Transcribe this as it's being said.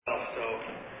So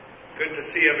good to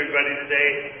see everybody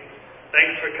today.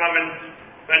 Thanks for coming.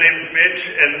 My name's Mitch,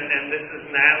 and this is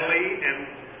Natalie, and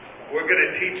we're going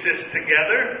to teach this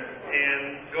together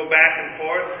and go back and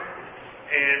forth.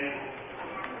 And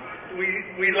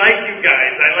we like you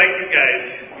guys. I like you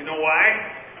guys. You know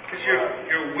why? Because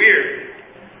you're weird.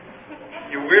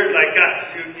 You're weird like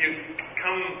us. You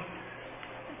come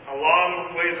a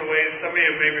long ways away. Some of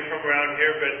you may be from around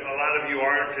here, but a lot of you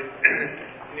aren't.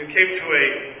 And you came to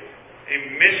a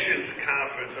missions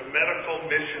conference, a medical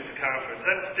missions conference.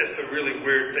 That's just a really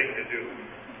weird thing to do,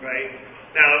 right?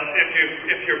 Now,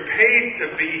 if you're paid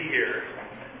to be here,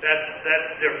 that's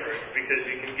different because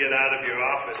you can get out of your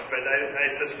office. But I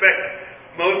suspect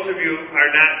most of you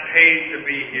are not paid to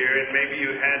be here, and maybe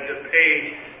you had to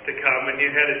pay to come, and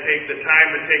you had to take the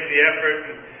time and take the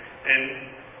effort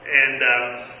and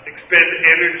expend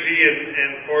energy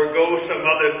and forego some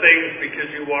other things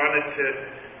because you wanted to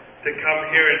come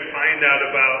here and find out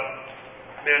about,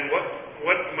 man,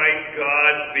 what might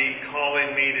God be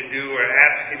calling me to do or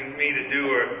asking me to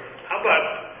do, or how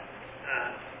about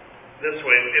this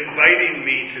way, inviting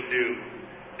me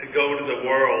to go to the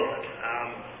world.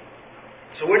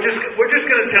 So we're just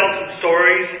going to tell some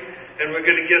stories, and we're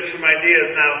going to give some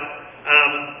ideas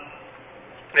now,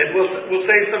 and we'll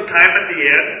save some time at the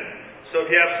end. So if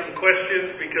you have some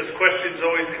questions, because questions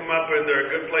always come up, and they're a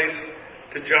good place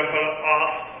to jump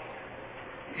off.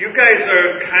 You guys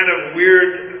are kind of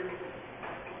weird,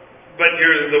 but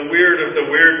you're the weird of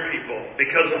the weird people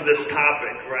because of this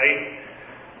topic, right?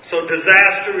 So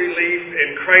disaster relief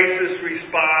and crisis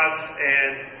response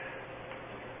and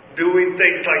doing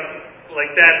things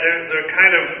like that, they're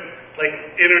kind of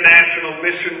like international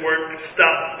mission work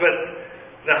stuff, but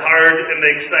the hard and the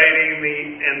exciting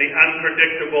and the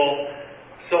unpredictable.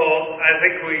 So I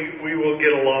think we will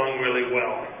get along really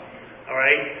well. All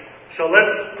right? So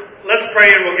let's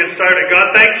pray and we'll get started.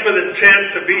 God, thanks for the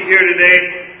chance to be here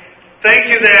today. Thank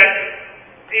you that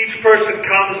each person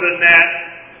comes and that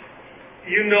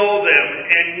you know them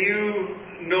and you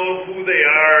know who they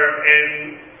are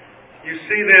and you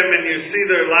see them and you see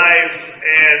their lives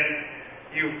and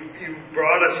you've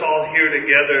brought us all here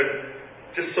together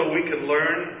just so we can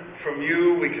learn from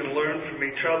you, we can learn from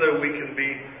each other, we can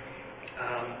be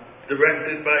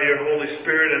directed by your Holy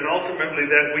Spirit, and ultimately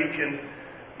that we can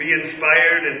be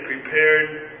inspired and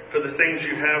prepared for the things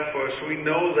you have for us. We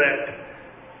know that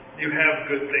you have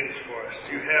good things for us.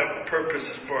 You have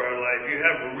purposes for our life. You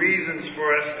have reasons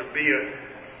for us to be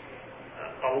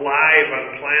alive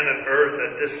on planet Earth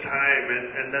at this time,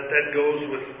 and that goes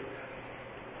with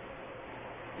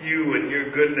you and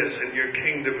your goodness and your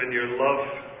kingdom and your love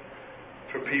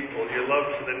for people, your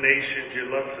love for the nations, your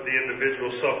love for the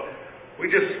individual. So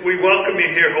we welcome you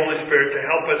here, Holy Spirit, to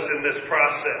help us in this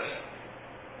process.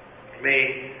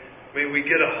 May we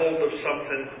get a hold of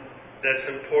something that's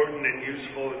important and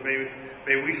useful, and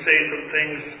may we say some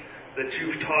things that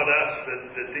you've taught us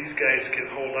that these guys can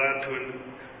hold on to and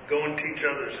go and teach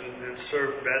others and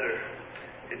serve better.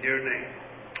 In your name.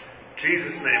 In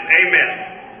Jesus' name.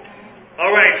 Amen.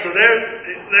 All right, so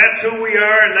that's who we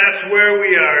are and that's where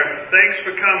we are. Thanks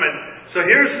for coming. So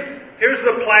here's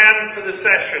the plan for the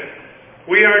session.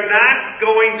 We are not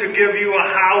going to give you a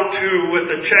how-to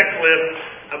with a checklist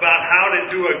about how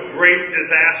to do a great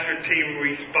disaster team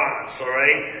response, all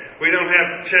right? We don't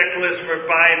have checklists for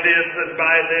buy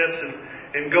this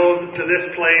and go to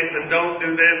this place and don't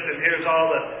do this and here's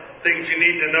all the things you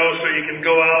need to know so you can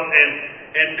go out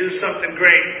and do something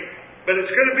great. But it's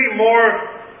going to be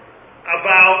more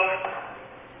about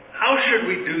how should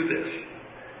we do this?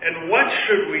 And what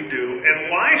should we do? And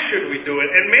why should we do it?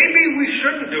 And maybe we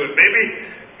shouldn't do it.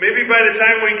 Maybe by the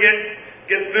time we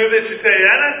get through this, you say,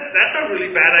 yeah, that's a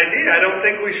really bad idea. I don't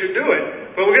think we should do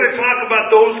it. But we're going to talk about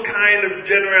those kind of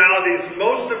generalities.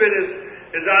 Most of it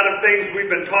is out of things we've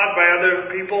been taught by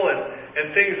other people and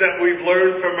things that we've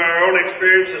learned from our own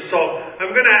experiences. So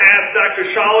I'm going to ask Dr.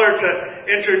 Schaller to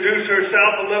introduce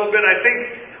herself a little bit. I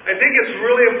think it's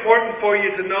really important for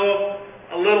you to know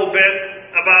a little bit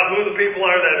about who the people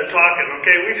are that are talking.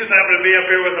 Okay, we just happen to be up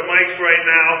here with the mics right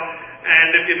now.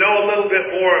 And if you know a little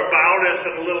bit more about us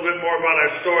and a little bit more about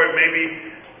our story,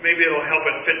 maybe it'll help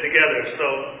it fit together.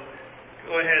 So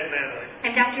go ahead, Natalie.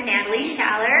 I'm Dr. Natalie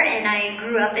Schaller, and I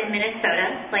grew up in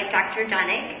Minnesota, like Dr.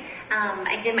 Dunnick.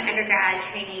 I did my undergrad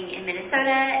training in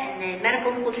Minnesota, and then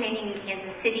medical school training in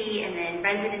Kansas City, and then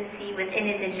residency with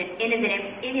In His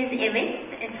Image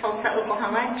in Tulsa,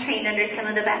 Oklahoma. Trained under some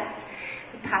of the best.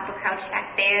 Papa Crouch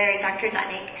back there, and Dr.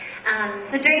 Dunnick.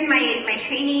 So during my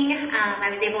training, I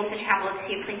was able to travel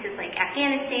to places like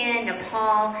Afghanistan,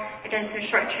 Nepal. I've done some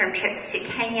short-term trips to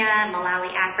Kenya,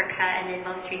 Malawi, Africa, and then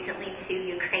most recently to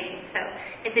Ukraine. So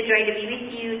it's a joy to be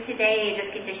with you today and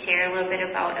just get to share a little bit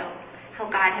about how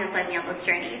God has led me on those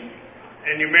journeys.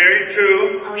 And you're married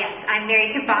to? Oh yes, I'm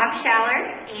married to Bob Schaller,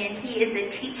 and he is a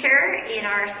teacher in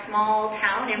our small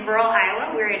town in rural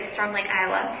Iowa. We're in Storm Lake,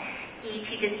 Iowa. He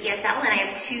teaches ESL, and I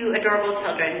have 2 adorable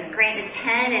children. Grant is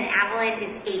 10, and Avalon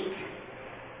is 8.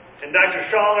 And Dr.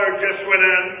 Schaller just went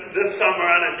on this summer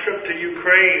on a trip to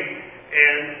Ukraine,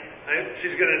 and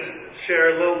she's going to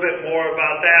share a little bit more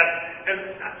about that. And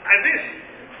I just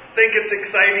think it's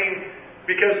exciting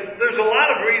because there's a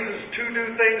lot of reasons to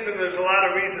do things, and there's a lot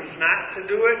of reasons not to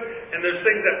do it. And there's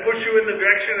things that push you in the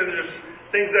direction, and there's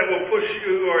things that will push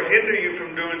you or hinder you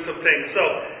from doing some things. So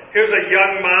here's a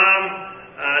young mom,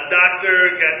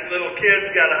 doctor, got little kids,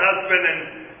 got a husband, and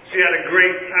she had a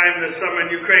great time this summer in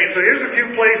Ukraine. So here's a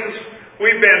few places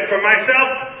we've been. For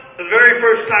myself, the very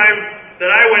first time that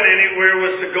I went anywhere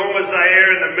was to Goma,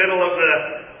 Zaire, in the middle of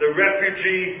the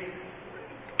refugee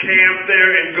camp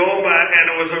there in Goma, and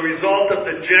it was a result of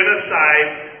the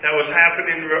genocide that was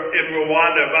happening in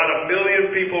Rwanda. About 1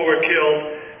 million people were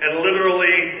killed, and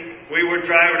literally we were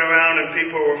driving around and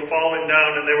people were falling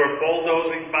down, and they were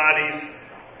bulldozing bodies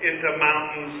into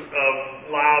mountains of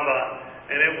lava,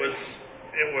 and it was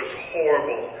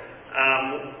horrible.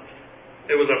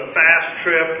 It was a fast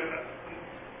trip.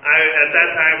 I, at that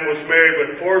time, was married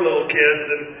with 4 little kids,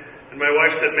 and my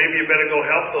wife said, maybe you better go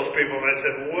help those people. And I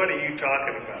said, what are you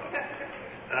talking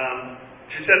about?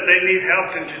 She said, they need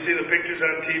help. Didn't you see the pictures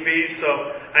on TV? So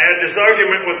I had this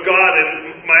argument with God,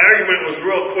 and my argument was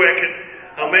real quick, and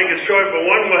I'll make it short, but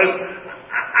one was,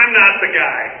 I'm not the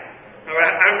guy. All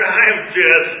right? I'm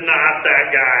just not that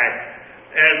guy.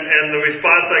 And the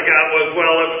response I got was,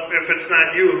 well, if it's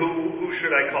not you, who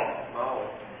should I call? Oh.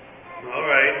 All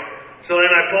right. So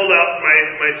then I pulled out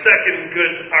my second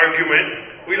good argument.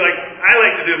 I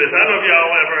like to do this. I don't know if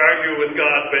y'all ever argue with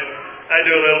God, but I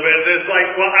do a little bit. It's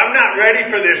like, well, I'm not ready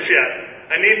for this yet.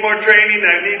 I need more training.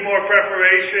 I need more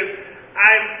preparation.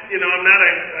 I'm not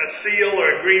a SEAL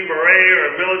or a Green Beret or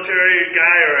a military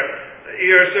guy or an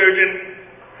ER surgeon.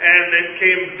 And it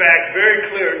came back very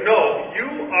clear. No,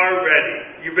 you are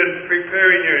ready. You've been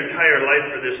preparing your entire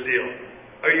life for this deal.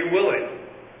 Are you willing?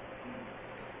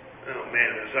 Oh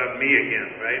man, it's on me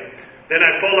again, right? Then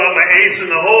I pulled out my ace in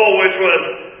the hole, which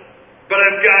was, but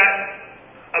I've got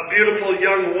a beautiful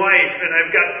young wife, and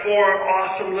I've got 4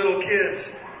 awesome little kids.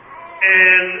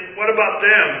 And what about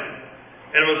them?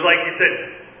 And it was like he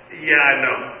said, yeah, I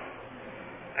know.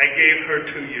 I gave her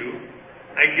to you.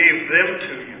 I gave them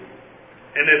to you.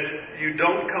 And if you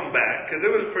don't come back, because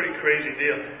it was a pretty crazy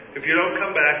deal, if you don't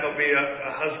come back, I'll be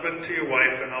a husband to your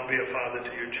wife, and I'll be a father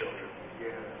to your children.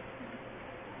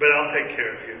 But I'll take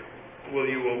care of you. Will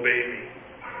you obey me?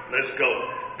 Let's go.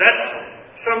 That's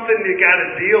something you got to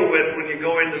deal with when you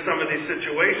go into some of these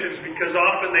situations, because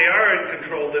often they are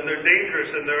uncontrolled, and they're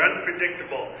dangerous, and they're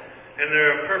unpredictable, and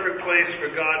they're a perfect place for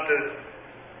God to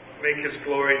make His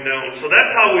glory known. So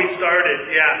that's how we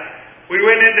started. Yeah. We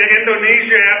went into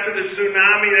Indonesia after the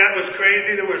tsunami. That was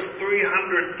crazy. There was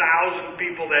 300,000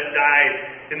 people that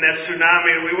died in that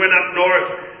tsunami. We went up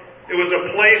north. It was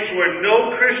a place where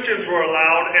no Christians were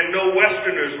allowed and no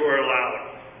Westerners were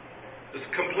allowed. It was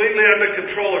completely under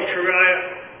control of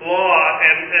Sharia law,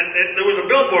 and there was a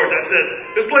billboard that said,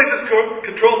 this place is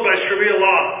controlled by Sharia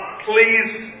law.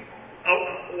 Please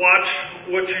watch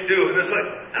what you do. And it's like,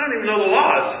 I don't even know the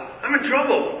laws. I'm in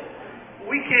trouble.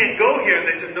 We can't go here. And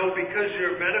they said, no, because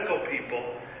you're medical people,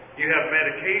 you have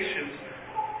medications,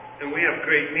 and we have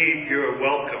great need, you're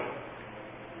welcome.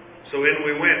 So in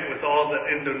we went with all the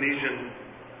Indonesian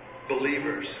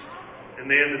believers, and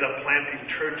they ended up planting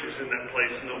churches in that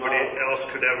place nobody else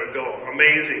could ever go.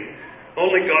 Amazing.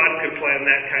 Only God could plan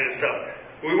that kind of stuff.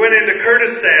 We went into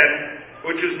Kurdistan,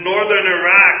 which is northern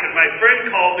Iraq, and my friend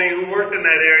called me who worked in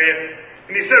that area,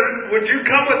 and he said, would you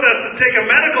come with us and take a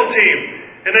medical team?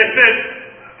 And I said,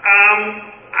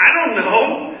 I don't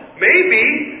know,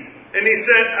 maybe. And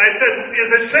I said, is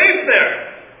it safe there?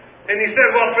 And he said,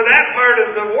 well, for that part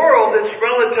of the world, it's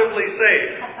relatively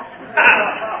safe.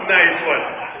 Nice one.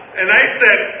 And I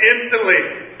said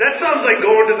instantly, that sounds like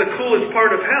going to the coolest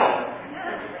part of hell.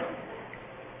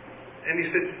 And he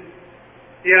said,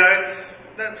 yeah,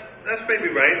 that's maybe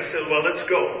right. I said, well, let's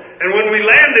go. And when we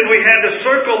landed, we had to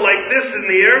circle like this in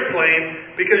the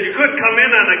airplane because you couldn't come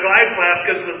in on a glide path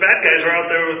because the bad guys are out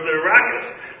there with their rockets.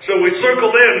 So we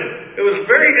circled in. It was a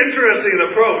very interesting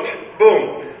approach.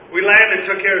 Boom. We landed,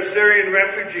 took care of Syrian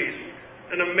refugees.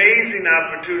 an amazing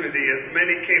opportunity, and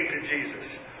many came to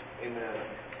Jesus.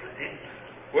 Amen.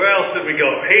 Where else did we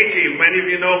go? Haiti. Many of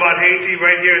you know about Haiti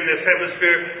right here in this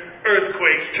hemisphere.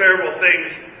 Earthquakes, terrible things,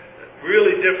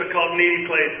 really difficult, needy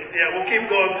place. Yeah, we'll keep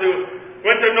going through.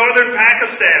 Went to northern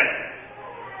Pakistan.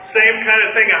 Same kind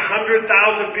of thing.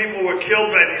 100,000 people were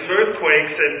killed by these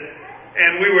earthquakes,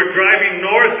 and we were driving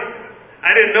north.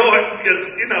 I didn't know it because,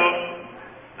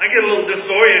 I get a little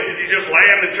disoriented. You just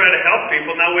land and try to help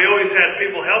people. Now, we always had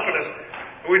people helping us.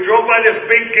 We drove by this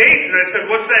big gate, and I said,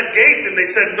 "What's that gate?" And they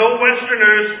said, "No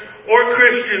Westerners or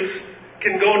Christians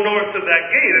can go north of that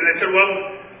gate." And I said,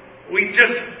 "Well, we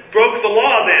just broke the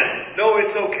law then." "No,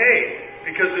 it's okay,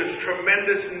 because there's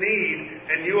tremendous need,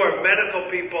 and you are medical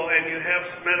people, and you have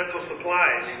medical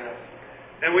supplies."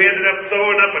 And we ended up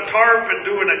throwing up a tarp and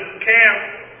doing a camp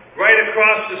right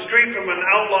across the street from an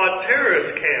outlawed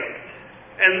terrorist camp.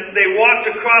 And they walked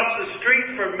across the street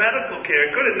for medical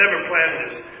care. Could have never planned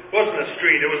this. It wasn't a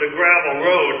street, it was a gravel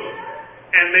road.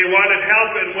 And they wanted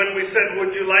help, and when we said,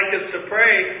 "Would you like us to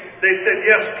pray?" they said,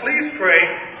 "Yes, please pray,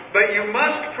 but you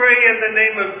must pray in the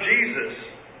name of Jesus."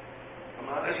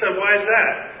 I said, "Why is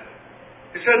that?"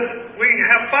 He said, "We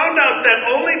have found out that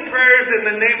only prayers in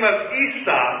the name of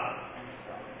Isa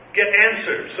get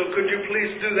answered. So could you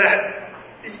please do that?"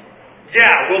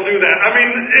 "Yeah, we'll do that." I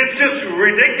mean, it's just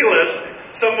ridiculous,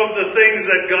 some of the things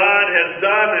that God has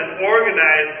done and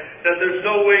organized that there's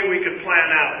no way we could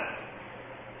plan out.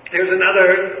 Here's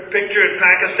another picture in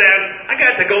Pakistan. I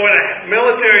got to go in a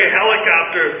military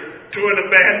helicopter to an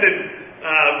abandoned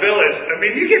village. I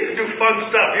mean, you get to do fun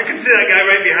stuff. You can see that guy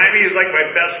right behind me. He's like my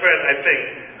best friend, I think.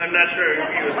 I'm not sure.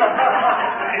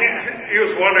 He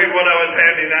was wondering what I was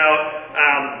handing out.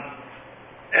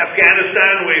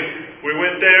 Afghanistan, we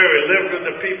went there. We lived with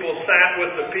the people, sat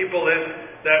with the people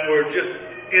that were just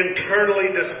internally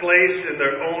displaced in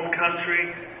their own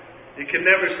country. You can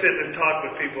never sit and talk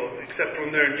with people except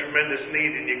when they're in tremendous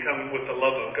need and you come with the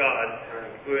love of God.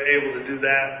 We were able to do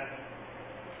that.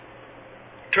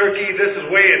 Turkey, this is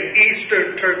way in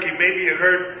eastern Turkey. Maybe you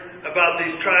heard about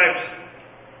these tribes,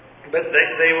 but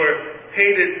they were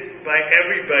hated by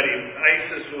everybody.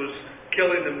 ISIS was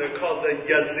killing them. They're called the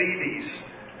Yazidis.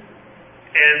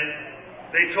 And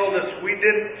they told us, "We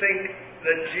didn't think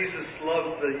that Jesus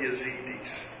loved the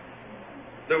Yazidis."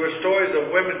 There were stories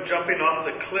of women jumping off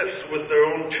the cliffs with their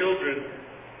own children,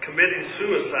 committing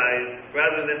suicide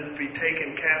rather than be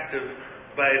taken captive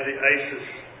by the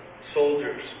ISIS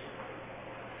soldiers.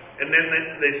 And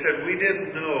then they said, "We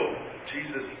didn't know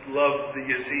Jesus loved the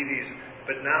Yazidis,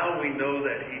 but now we know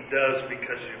that He does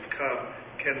because you've come.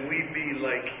 Can we be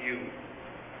like you?"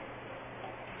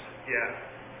 I said, "Yeah,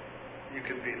 you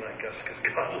can be like us because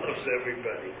God loves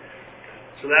everybody."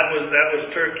 So that was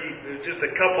Turkey. There's just a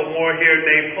couple more here.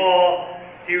 Nepal,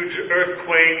 huge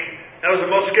earthquake. That was the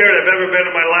most scared I've ever been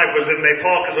in my life, was in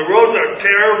Nepal, because the roads are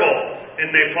terrible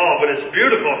in Nepal, but it's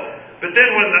beautiful. But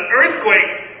then when the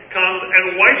earthquake comes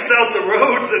and wipes out the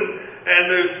roads,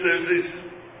 and there's these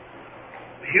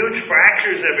huge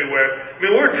fractures everywhere. I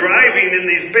mean, we're driving in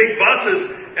these big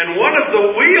buses, and one of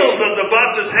the wheels of the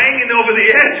bus is hanging over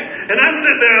the edge, and I'm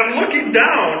sitting there, I'm looking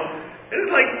down, and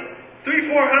it's like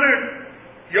 300-400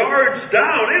 yards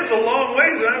down. It was a long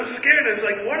ways, and I was scared. I was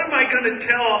like, what am I going to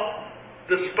tell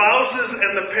the spouses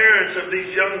and the parents of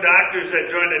these young doctors that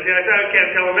joined the team? I said, I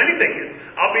can't tell them anything.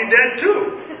 I'll be dead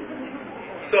too.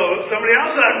 So somebody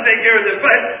else will have to take care of this.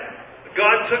 But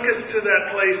God took us to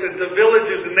that place at the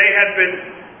villages, and they had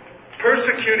been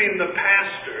persecuting the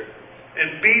pastor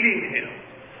and beating him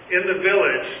in the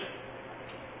village.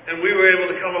 And we were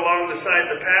able to come along beside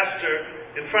the pastor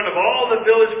in front of all the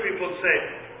village people and say,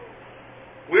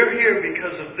 "We're here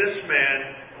because of this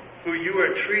man who you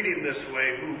are treating this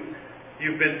way, who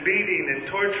you've been beating and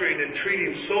torturing and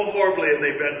treating so horribly, and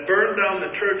they've been burned down the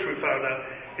church," we found out.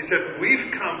 He said,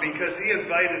 "We've come because he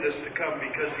invited us to come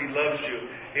because he loves you,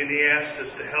 and he asked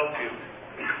us to help you."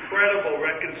 Incredible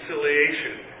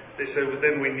reconciliation. They said, "Well,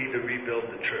 then we need to rebuild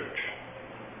the church."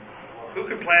 Who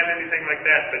could plan anything like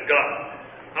that but God?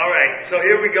 All right, so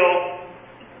here we go.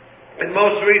 And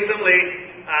most recently,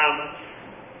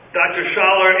 Dr.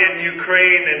 Schaller in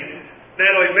Ukraine. And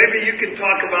Natalie, maybe you can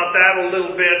talk about that a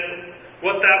little bit,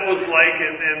 what that was like,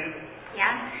 and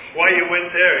why you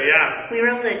went there. Yeah. We were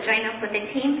able to join up with a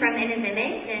team from In His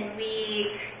Image, and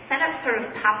we set up sort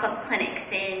of pop-up clinics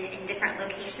in different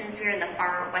locations. We were in the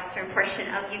far western portion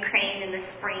of Ukraine in the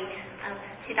spring of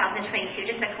 2022,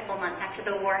 just a couple months after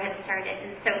the war had started.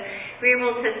 And so we were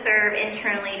able to serve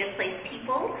internally displaced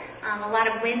people, a lot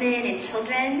of women and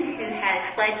children who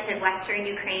had fled to western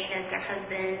Ukraine as their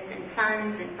husbands and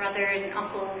sons and brothers and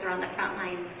uncles were on the front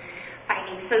lines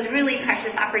fighting. So it's a really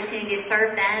precious opportunity to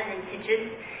serve them and to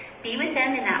just be with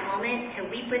them in that moment, to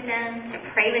weep with them, to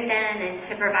pray with them, and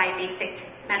to provide basic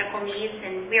medical needs.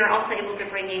 And we were also able to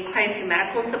bring in quite a few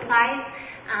medical supplies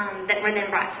that were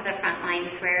then brought to the front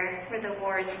lines where the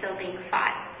war is still being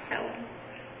fought. So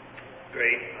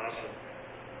great, awesome.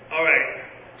 All right.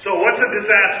 So what's a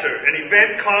disaster? An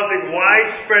event causing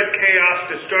widespread chaos,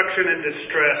 destruction, and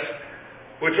distress,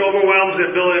 which overwhelms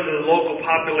the ability of the local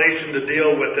population to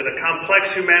deal with it. A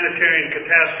complex humanitarian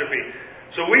catastrophe.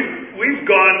 So we've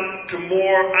gone to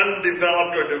more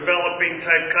undeveloped or developing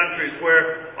type countries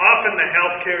where often the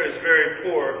healthcare is very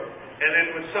poor, and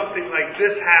then when something like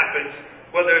this happens,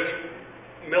 whether it's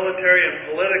military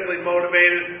and politically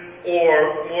motivated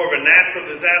or more of a natural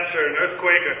disaster, an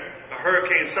earthquake or a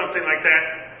hurricane, something like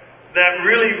that, that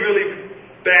really, really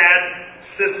bad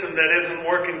system that isn't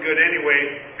working good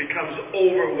anyway becomes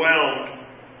overwhelmed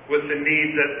with the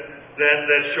needs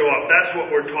that show up. That's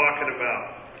what we're talking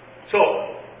about.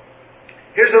 So,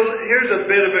 here's a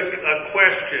bit of a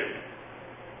question.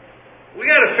 We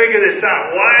got to figure this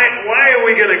out. Why are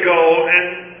we going to go?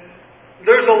 And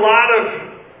there's a lot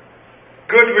of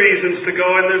good reasons to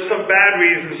go, and there's some bad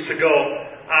reasons to go.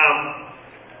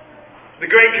 The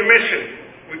Great Commission,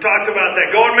 we talked about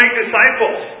that. Go and make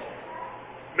disciples.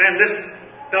 Man,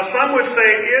 now some would say,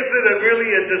 is it really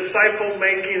a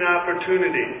disciple-making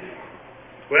opportunity?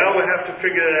 Well, we'll have to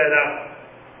figure that out.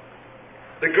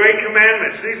 The Great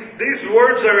Commandments. These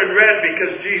words are in red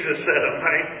because Jesus said them,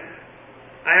 right?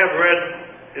 I have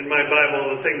read in my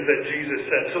Bible the things that Jesus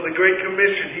said. So the Great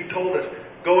Commission, He told us,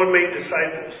 go and make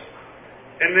disciples.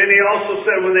 And then He also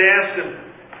said when they asked Him,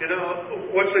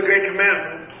 what's the Great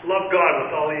Commandment? Love God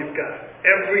with all you've got.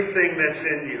 Everything that's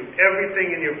in you.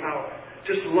 Everything in your power.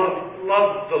 Just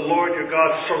love the Lord your God.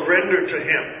 Surrender to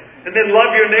Him. And then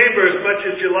love your neighbor as much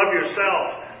as you love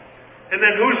yourself. And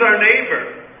then who's our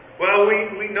neighbor? Well,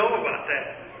 we know about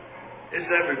that. It's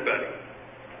everybody.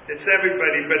 It's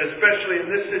everybody, but especially in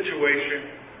this situation,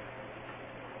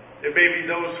 it may be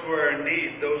those who are in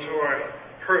need, those who are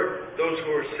hurt, those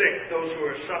who are sick, those who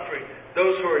are suffering,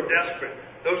 those who are desperate,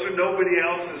 those who nobody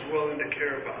else is willing to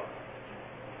care about.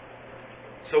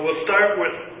 So we'll start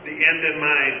with the end in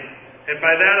mind. And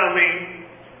by that I mean,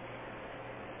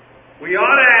 we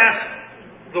ought to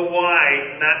ask the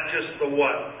why, not just the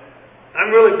what. I'm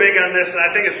really big on this, and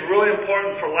I think it's really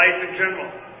important for life in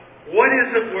general. What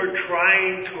is it we're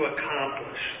trying to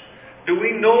accomplish? Do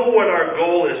we know what our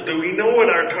goal is? Do we know what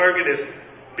our target is?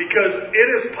 Because it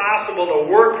is possible to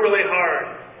work really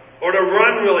hard, or to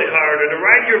run really hard, or to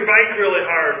ride your bike really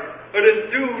hard, or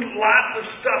to do lots of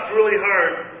stuff really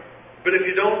hard. But if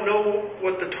you don't know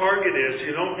what the target is,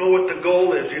 you don't know what the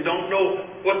goal is, you don't know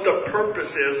what the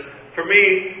purpose is. For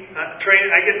me,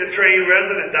 I get to train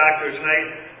resident doctors, and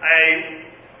I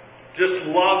just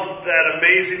love that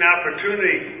amazing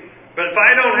opportunity. But if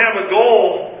I don't have a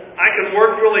goal, I can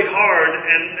work really hard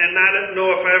and not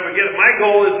know if I ever get it. My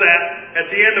goal is that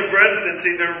at the end of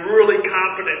residency, they're really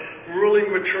competent, really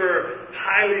mature,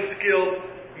 highly skilled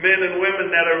men and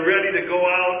women that are ready to go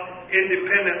out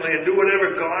independently and do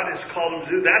whatever God has called them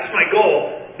to do. That's my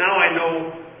goal. Now I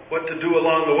know what to do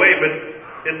along the way. But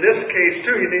in this case,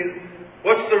 too, you need,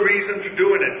 what's the reason for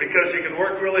doing it? Because you can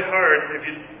work really hard if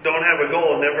you don't have a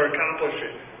goal and never accomplish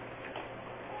it.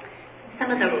 Some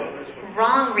of the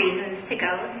wrong reasons to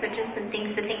go, so just some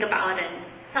things to think about and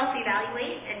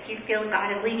self-evaluate if you feel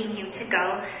God is leading you to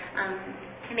go,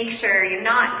 to make sure you're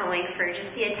not going for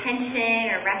just the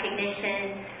attention or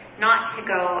recognition, not to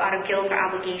go out of guilt or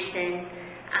obligation.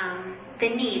 The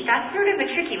need, that's sort of a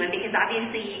tricky one because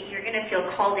obviously you're going to feel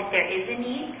called if there is a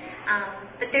need,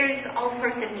 but there's all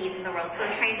sorts of needs in the world. So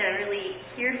trying to really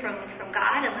hear from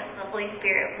God and listen to the Holy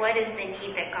Spirit. What is the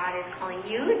need that God is calling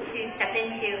you to step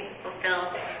into and to fulfill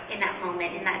in that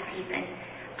moment, in that season?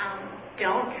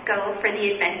 Don't go for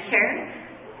the adventure.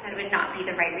 That would not be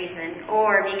the right reason.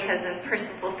 Or because of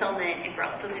personal fulfillment and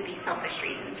growth. Those would be selfish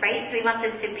reasons, right? So we want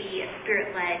this to be a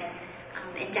Spirit-led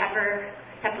endeavor,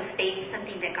 a step of faith,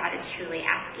 something that God is truly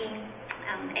asking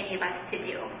any of us to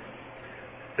do.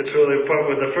 It's really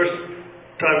important. The first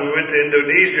time we went to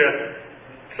Indonesia,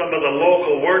 some of the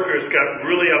local workers got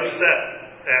really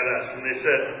upset at us. And they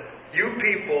said, you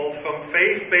people from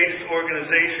faith-based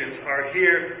organizations are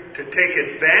here to take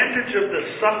advantage of the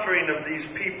suffering of these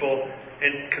people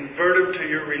and convert them to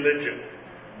your religion.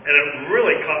 And it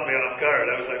really caught me off guard.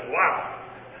 I was like,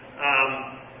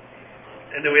 wow.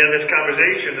 And then we had this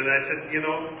conversation, and I said,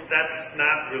 that's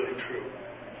not really true.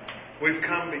 We've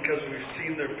come because we've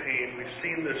seen their pain. We've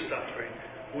seen their suffering.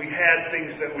 We had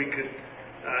things that we could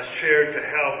share to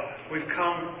help. We've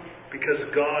come because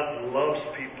God loves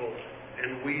people,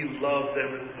 and we love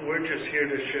them, and we're just here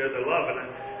to share the love.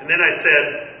 And then I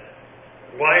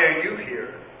said, why are you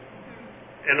here?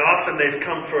 And often they've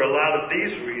come for a lot of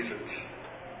these reasons.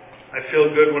 I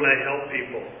feel good when I help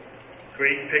people.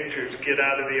 Great pictures, get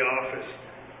out of the office.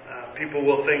 People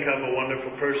will think I'm a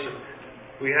wonderful person.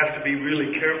 We have to be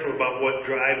really careful about what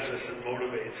drives us and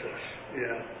motivates us.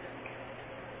 Yeah.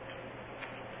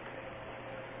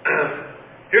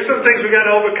 Here's some things we got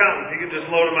to overcome. You can just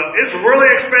load them up. It's really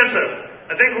expensive.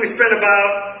 I think we spend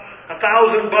about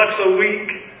 $1,000 a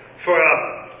week for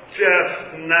a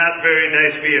just not very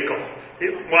nice vehicle.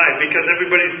 Why? Because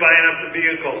everybody's buying up the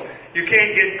vehicles. You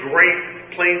can't get great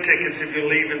plane tickets if you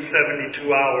leave in 72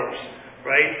 hours,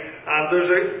 right? There's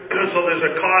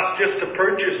a cost just to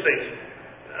purchase things,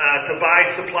 to buy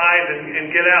supplies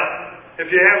and get out.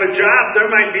 If you have a job, there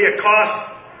might be a cost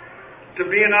to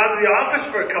being out of the office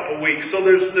for a couple weeks. So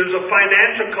there's a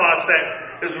financial cost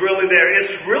that is really there.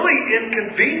 It's really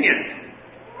inconvenient.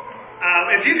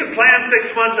 If you can plan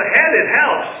 6 months ahead, it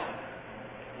helps.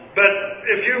 But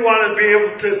if you want to be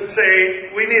able to say,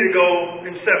 we need to go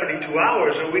in 72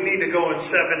 hours or we need to go in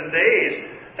 7 days,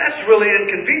 that's really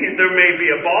inconvenient. There may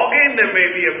be a ball game, there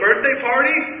may be a birthday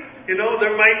party,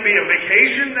 there might be a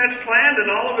vacation that's planned,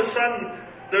 and all of a sudden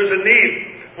there's a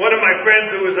need. One of my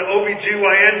friends who was an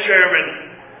OBGYN chairman,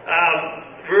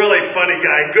 really funny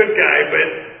guy, good guy, but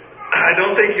I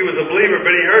don't think he was a believer,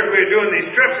 but he heard we were doing these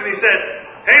trips and he said,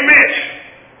 hey Mitch,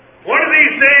 one of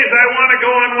these days I want to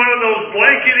go on one of those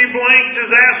blankety-blank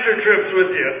disaster trips with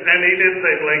you. And he did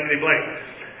say blankety-blank.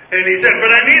 And he said,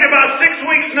 but I need about 6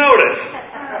 weeks notice.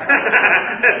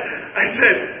 I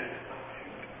said,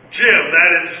 Jim, that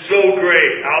is so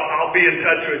great. I'll be in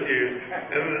touch with you.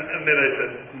 And then I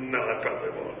said, no, I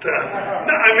probably won't.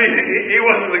 No, I mean, he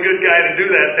wasn't a good guy to do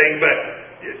that thing, but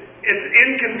it's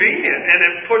inconvenient and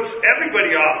it puts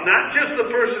everybody off, not just the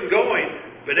person going,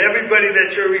 but everybody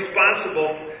that you're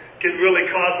responsible for. Can really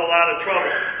cause a lot of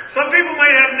trouble. Some people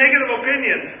might have negative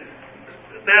opinions.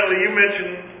 Natalie, you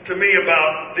mentioned to me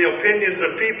about the opinions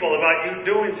of people about you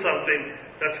doing something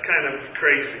that's kind of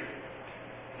crazy.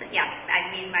 So, yeah, I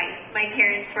mean, my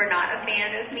parents were not a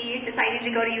fan of me deciding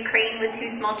to go to Ukraine with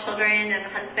 2 small children and a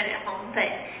husband at home, but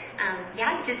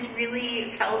just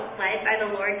really felt led by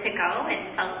the Lord to go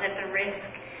and felt that the risk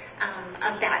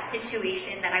of that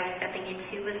situation that I was stepping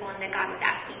into was one that God was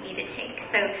asking me to take.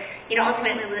 So,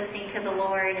 ultimately listening to the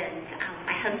Lord, and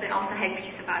my husband also had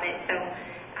peace about it. So,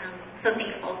 so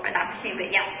thankful for the opportunity.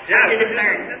 But yes,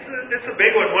 it's a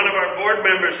big one. One of our board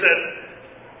members said,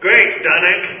 "Great,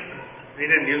 Dunnick." He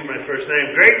didn't use my first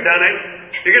name. Great,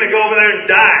 Dunnick. You're going to go over there and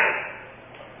die.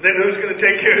 Then who's going to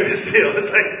take care of this deal? It's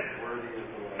like,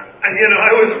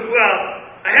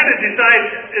 I had to decide,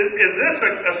 is this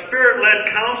a spirit-led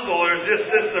counsel or is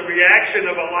this a reaction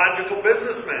of a logical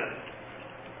businessman?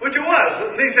 Which it was.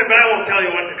 And he said, but I won't tell you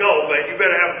when to go, but you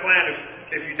better have a plan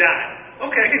if you die.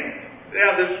 Okay.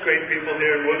 Yeah, there's great people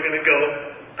here and we're going to go.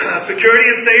 Security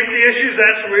and safety issues,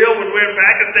 that's real. When we're in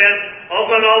Pakistan, all of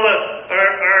a sudden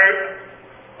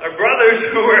our brothers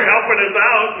who were helping us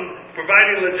out and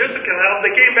providing logistical help, they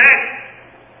came back.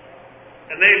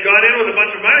 And they had gone in with a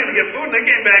bunch of money to get food, and they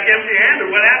came back empty-handed.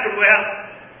 What happened? Well,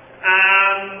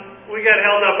 we got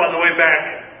held up on the way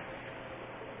back.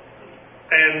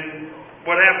 And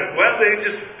what happened? Well, they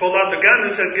just pulled out the gun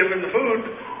and said, give him the food.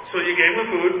 So you gave him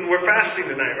the food, and we're fasting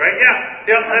tonight, right?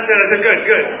 Yeah, that's it. I said,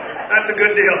 good. That's a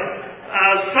good deal.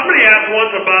 Somebody asked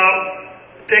once about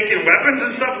taking weapons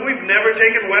and stuff. We've never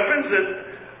taken weapons.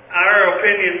 Our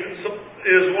opinion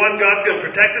is, one, God's going to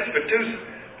protect us, but two,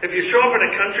 if you show up in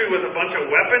a country with a bunch of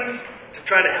weapons to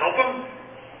try to help them,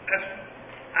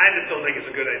 I just don't think it's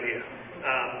a good idea.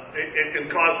 It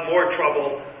can cause more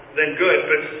trouble than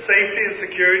good. But safety and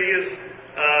security is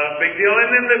a big deal.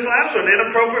 And then this last one,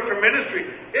 inappropriate for ministry.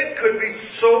 It could be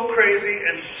so crazy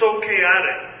and so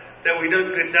chaotic that we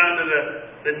don't get down to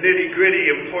the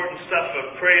nitty-gritty important stuff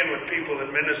of praying with people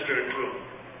and ministering to them.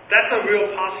 That's a real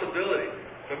possibility.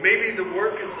 But maybe the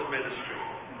work is the ministry.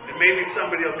 And maybe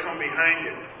somebody will come behind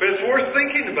you. But it's worth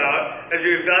thinking about as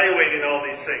you're evaluating all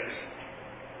these things.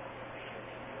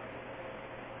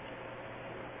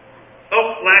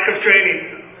 Oh, lack of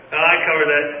training. I covered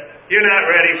that. You're not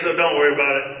ready, so don't worry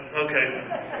about it. Okay.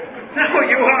 No,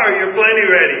 you are. You're plenty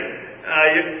ready.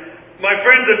 My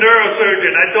friend's a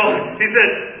neurosurgeon. I told him, he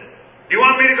said, do you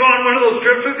want me to go on one of those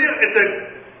trips with you? I said,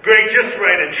 great, just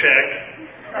write a check.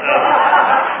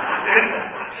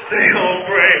 Stay home,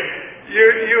 pray.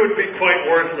 You would be quite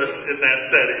worthless in that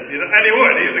setting, and he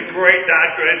would. He's a great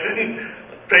doctor. I send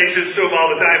patients to him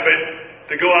all the time,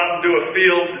 but to go out and do a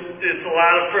field, it's a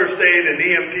lot of first aid and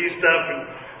EMT stuff, and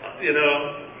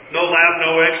no lab,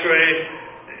 no x-ray,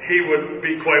 he would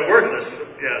be quite worthless.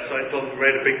 Yeah, so I told him to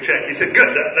write a big check. He said,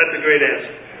 good, that's a great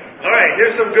answer. All right,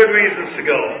 here's some good reasons to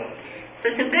go. So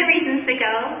some good reasons to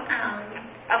go.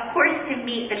 Of course, to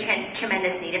meet the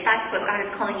tremendous need, if that's what God is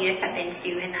calling you to step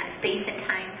into in that space and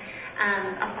time.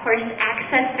 Of course,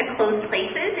 access to closed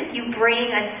places. If you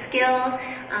bring a skill,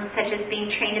 such as being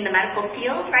trained in the medical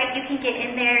field, right, you can get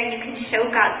in there and you can show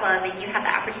God's love, and you have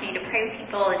the opportunity to pray with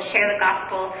people and share the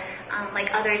gospel like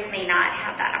others may not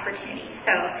have that opportunity.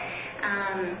 So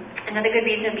another good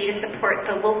reason would be to support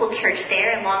the local church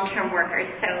there and long-term workers.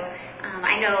 So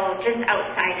I know just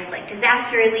outside of like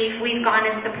disaster relief, we've gone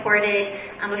and supported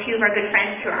a few of our good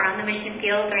friends who are on the mission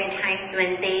field during times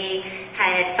when they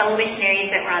had fellow missionaries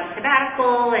that were on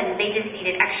sabbatical and they just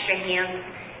needed extra hands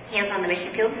on the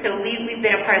mission field. So we've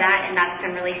been a part of that, and that's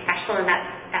been really special, and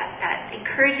that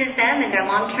encourages them in their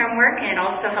long-term work, and it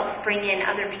also helps bring in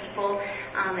other people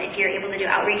if you're able to do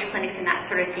outreach clinics and that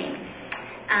sort of thing.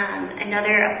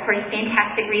 Another, of course,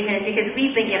 fantastic reason is because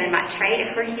we've been given much, right?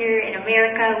 If we're here in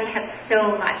America, we have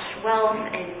so much wealth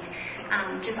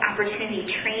and just opportunity,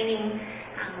 training,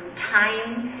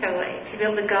 time. So to be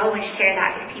able to go and share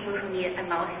that with people who need it the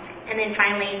most. And then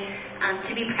finally,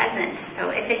 to be present.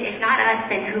 So if not us,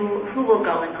 then who will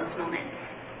go in those moments?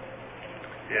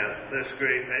 Yeah, that's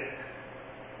great.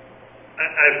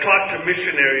 I've talked to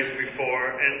missionaries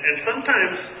before, and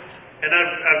sometimes... And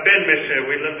I've been missionary.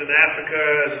 We lived in Africa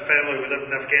as a family. We lived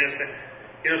in Afghanistan.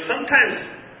 You know, sometimes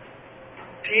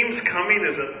teams coming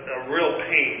is a real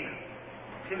pain.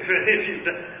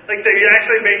 Like they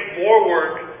actually make more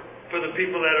work for the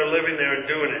people that are living there and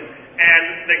doing it.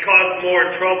 And they cause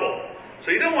more trouble. So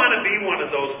you don't want to be one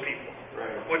of those people.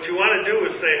 Right. What you want to do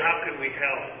is say, how can we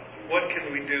help? What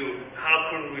can we do? How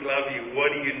can we love you?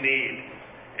 What do you need?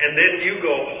 And then you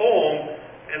go home,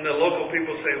 and the local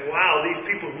people say, wow, these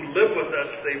people who live with us,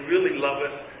 they really love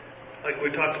us, like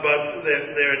we talked about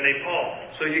there in Nepal.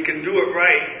 So you can do it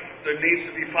right. There needs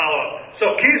to be follow-up.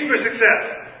 So keys for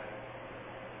success.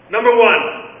 Number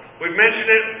one, we've mentioned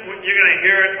it. You're going to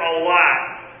hear it a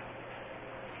lot.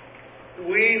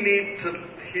 We need to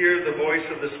hear the voice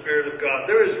of the Spirit of God.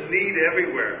 There is need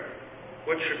everywhere.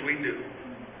 What should we do?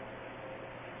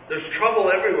 There's trouble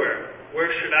everywhere.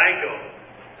 Where should I go?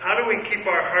 How do we keep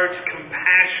our hearts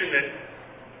compassionate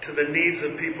to the needs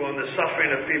of people and the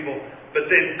suffering of people, but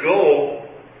then go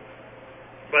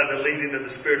by the leading of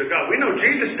the Spirit of God? We know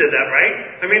Jesus did that,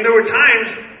 right? I mean, there were times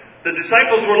the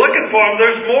disciples were looking for him.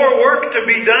 There's more work to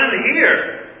be done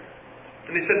here.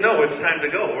 And he said, no, it's time to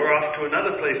go. We're off to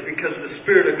another place, because the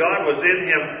Spirit of God was in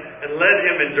him and led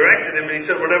him and directed him. And he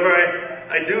said, whatever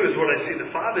I do is what I see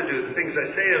the Father do. The things I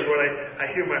say is what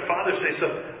I hear my Father say. So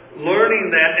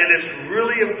learning that, and it's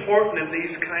really important in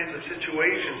these kinds of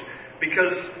situations,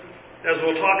 because as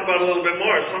we'll talk about a little bit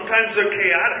more, sometimes they're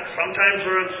chaotic, sometimes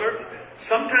they're uncertain,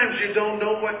 sometimes you don't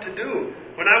know what to do.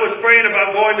 When I was praying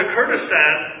about going to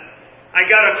Kurdistan, I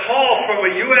got a call from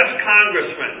a U.S.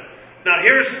 congressman. Now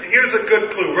here's a good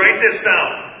clue. Write this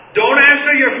down. Don't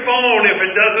answer your phone if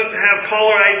it doesn't have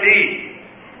caller ID.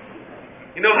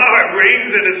 You know how it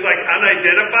rings and it's like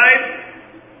unidentified?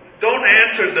 Don't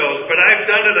answer those, but I've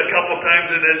done it a couple times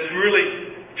and it's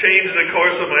really changed the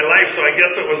course of my life, so I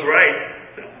guess it was right.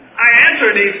 I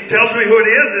answer and he tells me who it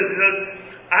is. He says,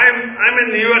 I'm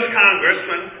in the U.S.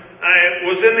 Congressman. I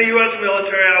was in the U.S.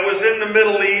 military. I was in the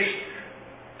Middle East.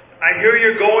 I hear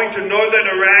you're going to northern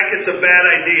Iraq. It's a bad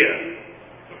idea.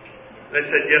 I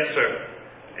said, yes, sir.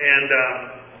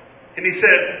 And he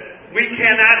said, we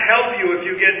cannot help you if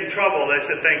you get in trouble. I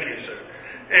said, thank you, sir.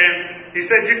 And he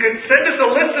said, you can send us a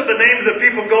list of the names of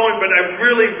people going, but I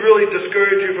really, really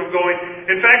discourage you from going.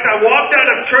 In fact, I walked out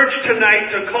of church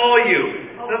tonight to call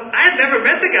you. Now, I had never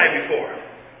met the guy before.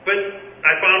 But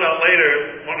I found out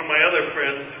later, one of my other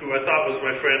friends, who I thought was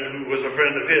my friend, who was a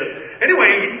friend of his.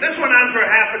 Anyway, this went on for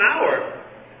half an hour.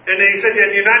 And then he said,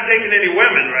 yeah, you're not taking any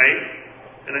women, right?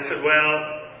 And I said,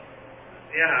 well,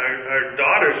 yeah, our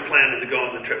daughter's planning to go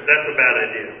on the trip. That's a bad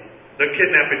idea. They're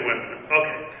kidnapping women.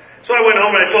 Okay. So I went home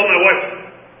and I told my wife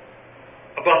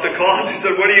about the call. And she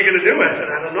said, what are you going to do? I said,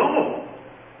 I don't know.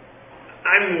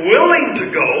 I'm willing to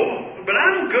go, but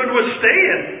I'm good with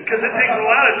staying, because it takes a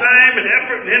lot of time and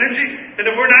effort and energy. And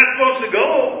if we're not supposed to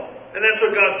go, and that's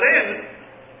what God's saying,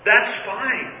 that's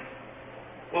fine.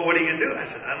 Well, what are you going to do? I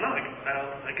said, I don't know.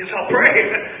 I guess I'll pray.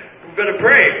 We better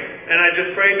pray. And I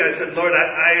just prayed and I said, Lord,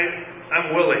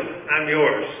 I'm willing. I'm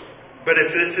yours. But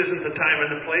if this isn't the time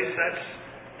and the place,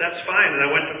 that's fine. And I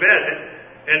went to bed.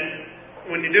 And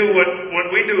when you do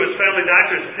what we do as family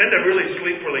doctors, tend to really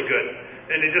sleep really good.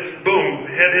 And you just, boom,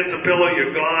 head hits a pillow,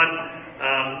 you're gone.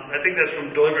 I think that's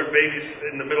from delivering babies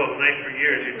in the middle of the night for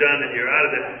years. You're done and you're out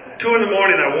of there. 2 in the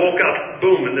morning, I woke up,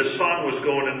 boom, and this song was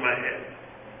going in my head.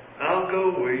 I'll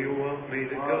go where you want me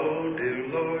to go, dear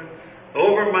Lord,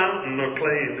 over mountain or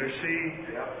plain or sea.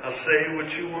 I'll say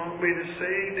what you want me to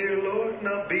say, dear Lord, and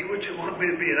I'll be what you want me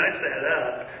to be. And I sat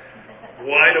up,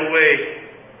 wide awake,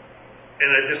 and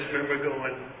I just remember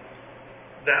going,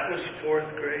 that was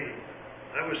 4th grade.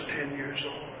 I was 10 years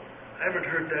old. I haven't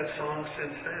heard that song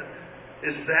since then.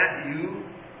 Is that you?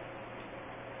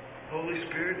 Holy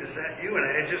Spirit, is that you? And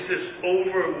I had just this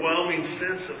overwhelming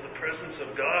sense of the presence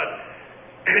of God.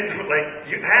 And like,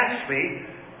 you asked me,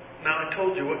 now I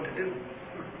told you what to do.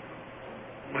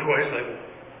 My wife's like,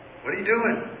 what are you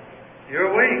doing? You're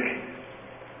awake.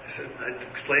 I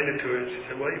explained it to her, and she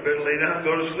said, well, you better lay down and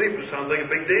go to sleep. It sounds like a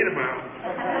big day tomorrow.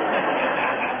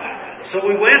 So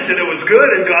we went, and it was good,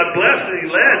 and God blessed, and He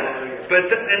led.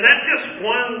 And that's just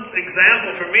one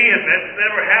example for me, and that's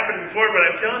never happened before, but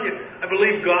I'm telling you, I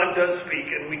believe God does speak,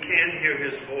 and we can hear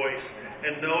His voice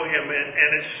and know Him, and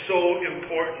it's so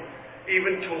important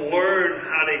even to learn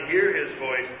how to hear His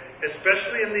voice,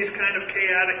 especially in these kind of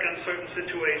chaotic, uncertain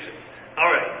situations. All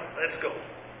right, let's go.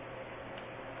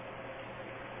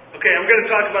 Okay, I'm going to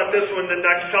talk about this one, then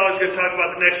Dr. Shaw is going to talk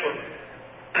about the next one.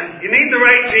 You need the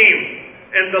right team.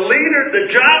 And the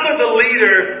job of the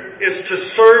leader is to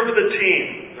serve the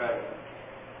team. Right.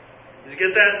 Did you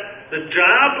get that? The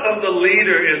job of the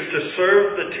leader is to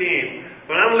serve the team.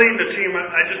 When I'm leading a team,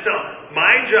 I just tell them,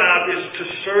 my job is to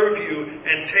serve you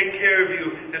and take care of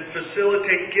you and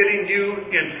facilitate getting you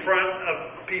in front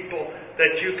of people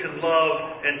that you can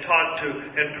love and talk to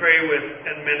and pray with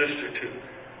and minister to.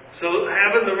 So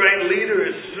having the right leader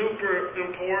is super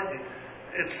important.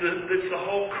 It's the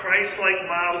whole Christ-like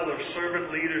model of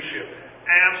servant leadership.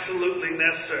 Absolutely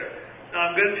necessary.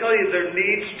 Now I'm going to tell you, there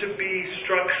needs to be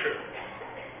structure.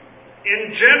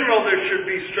 In general, there should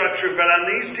be structure, but on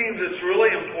these teams it's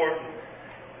really important.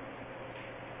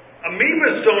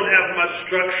 Amoebas don't have much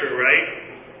structure,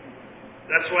 right?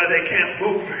 That's why they can't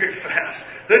move very fast.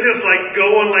 They're just like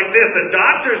going like this. And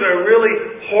doctors are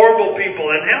really horrible people.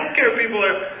 And healthcare people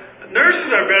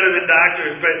nurses are better than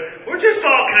doctors, but we're just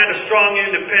all kind of strong,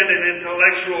 independent,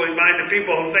 intellectually minded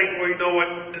people who think we know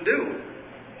what to do.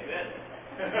 Amen.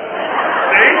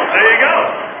 See? There you go.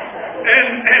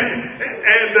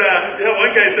 And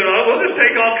one guy said, "Oh, we'll just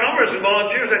take all comers and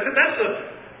volunteers." I said,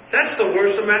 "That's the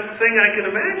worst thing I can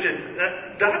imagine.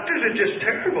 Doctors are just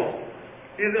terrible.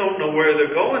 You don't know where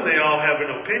they're going. They all have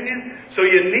an opinion. So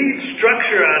you need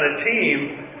structure on a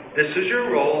team. This is your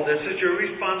role. This is your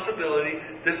responsibility.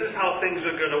 This is how things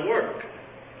are going to work.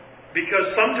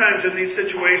 Because sometimes in these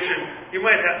situations, you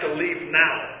might have to leave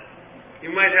now. You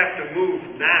might have to move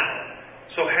now.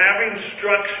 So having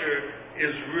structure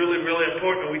is really, really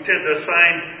important. We tend to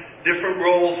assign different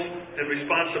roles and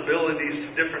responsibilities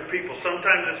to different people.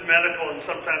 Sometimes it's medical and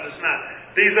sometimes it's not.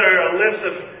 These are a list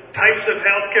of types of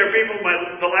healthcare people.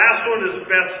 The last one is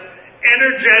best.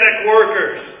 Energetic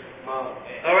workers.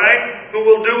 All right? Who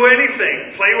will do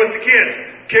anything. Play with the kids.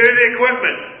 Carry the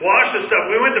equipment. Wash the stuff.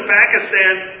 We went to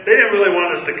Pakistan. They didn't really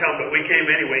want us to come, but we came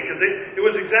anyway because it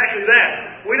was exactly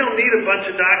that. We don't need a bunch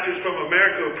of doctors from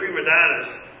America who are prima donnas.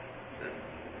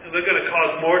 They're going to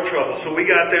cause more trouble. So we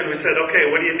got there and we said, okay,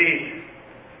 what do you need?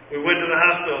 We went to the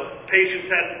hospital.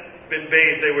 Patients hadn't been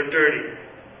bathed. They were dirty.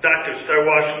 Doctors start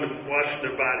washing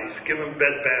their bodies. Give them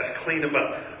bed baths. Clean them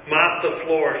up. Mop the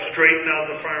floor. Straighten out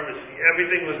the pharmacy.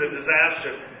 Everything was a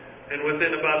disaster. And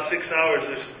within about 6 hours,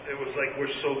 it was like, we're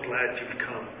so glad you've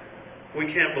come. We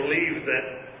can't believe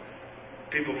that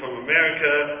people from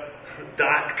America,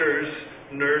 doctors,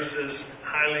 nurses,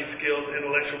 highly skilled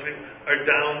intellectual people, are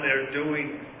down there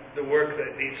doing the work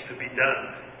that needs to be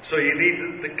done. So you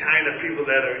need the kind of people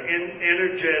that are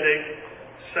energetic,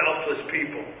 selfless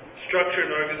people. Structure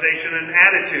and organization and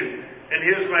attitude. And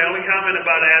here's my only comment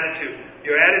about attitude.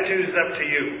 Your attitude is up to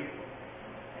you.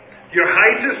 Your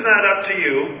height is not up to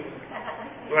you.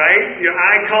 Right? Your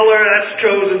eye color, that's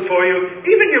chosen for you.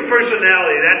 Even your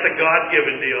personality, that's a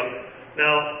God-given deal.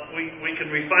 Now, we can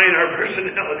refine our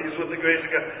personalities with the grace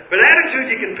of God. But attitude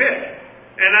you can pick.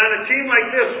 And on a team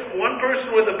like this, one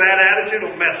person with a bad attitude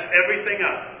will mess everything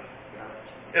up.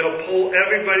 It'll pull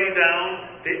everybody down.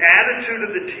 The attitude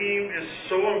of the team is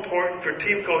so important for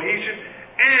team cohesion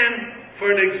and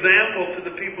for an example to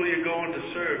the people you're going to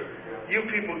serve. You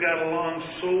people got along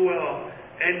so well,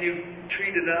 and you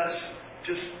treated us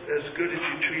just as good as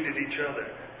you treated each other.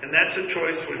 And that's a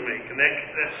choice we make, and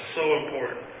that's so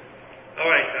important. All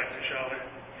right, Dr. Schaller.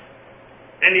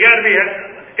 And you got to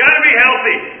be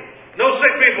healthy. No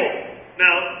sick people.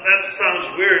 Now, that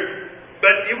sounds weird.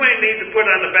 But you might need to put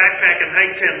on a backpack and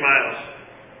hike 10 miles.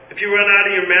 If you run out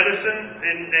of your medicine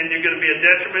and you're going to be a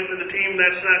detriment to the team,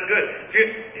 that's not good.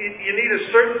 You need a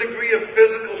certain degree of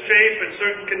physical shape and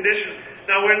certain condition.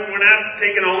 Now, we're not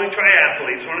taking only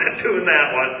triathletes. We're not doing that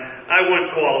one. I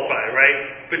wouldn't qualify,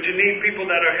 right? But you need people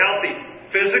that are healthy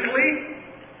physically,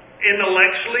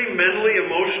 intellectually, mentally,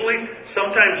 emotionally.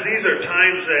 Sometimes these are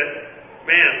times that,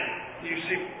 man, you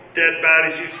see dead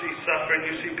bodies, you see suffering,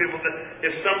 you see people that,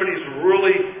 if somebody's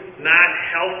really not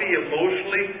healthy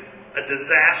emotionally, a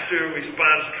disaster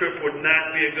response trip would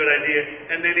not be a good idea.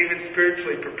 And then even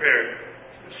spiritually prepared,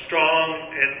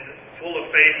 strong and full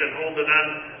of faith and holding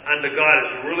on to God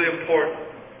is really important.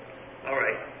 All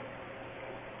right.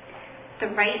 The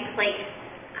right place.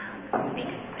 Let me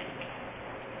just click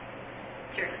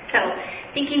through. So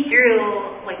thinking through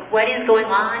like what is going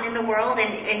on in the world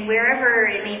and wherever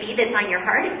it may be that's on your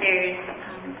heart, if there's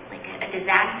like a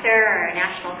disaster or a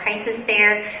national crisis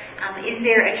there, is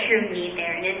there a true need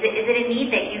there? And is it a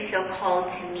need that you feel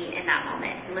called to meet in that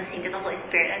moment? And listening to the Holy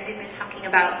Spirit, as we've been talking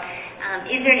about,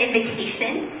 is there an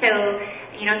invitation? So,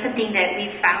 something that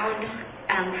we've found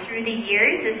through the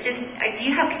years is just, do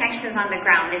you have connections on the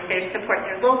ground? Is there support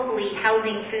there locally,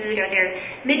 housing, food? Are there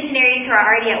missionaries who are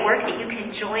already at work that you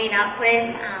can join up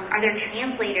with? Are there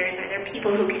translators? Are there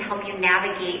people who can help you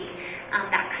navigate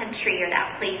that country or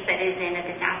that place that is in a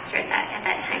disaster at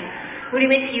that time? When we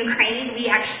went to Ukraine,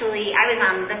 I was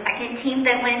on the second team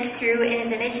that went through in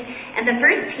His Image, and the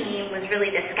first team was really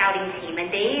the scouting team,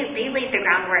 and they laid the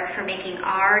groundwork for making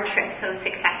our trip so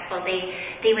successful.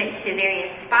 They went to various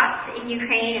spots in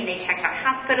Ukraine, and they checked out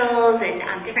hospitals and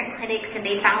different clinics, and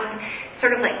they found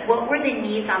sort of like what were the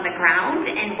needs on the ground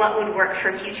and what would work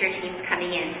for future teams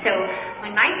coming in. So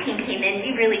when my team came in,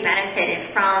 we really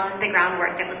benefited from the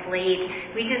groundwork that was laid.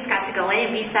 We just got to go in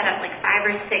and we set up like 5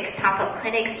 or 6 pop-up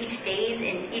clinics each day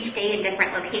in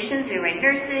different locations. We were in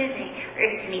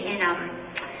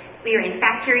we were in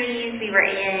factories, we were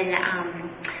in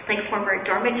like former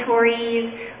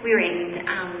dormitories, we were in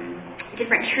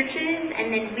different churches,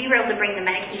 and then we were able to bring the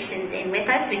medications in with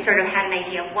us. We sort of had an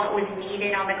idea of what was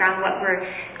needed on the ground, what were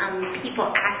people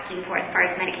asking for as far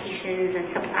as medications and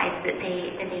supplies that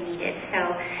they needed. So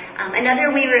another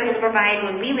way we were able to provide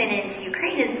when we went into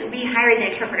Ukraine is we hired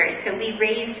the interpreters. So we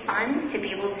raised funds to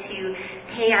be able to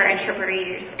pay our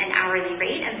interpreters an hourly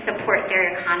rate and support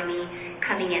their economy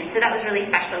coming in. So that was really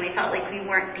special. We felt like we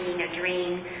weren't being a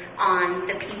drain on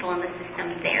the people and the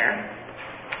system there.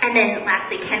 And then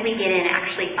lastly, can we get in and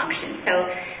actually function? So,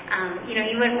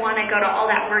 you wouldn't want to go to all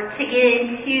that work to get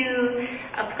into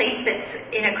a place that's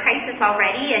in a crisis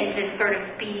already and just sort of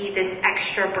be this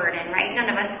extra burden, right? None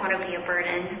of us want to be a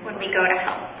burden when we go to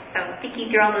help. So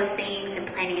thinking through all those things and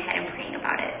planning ahead and praying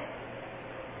about it.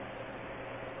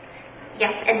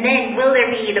 Yes, and then will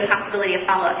there be the possibility of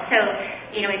follow-up? So,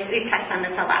 we've touched on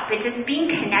this a lot, but just being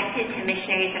connected to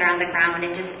missionaries that are on the ground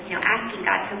and just, asking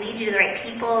God to lead you to the right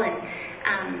people and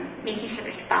making sure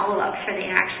there's follow-up for the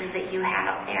interactions that you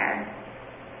have there.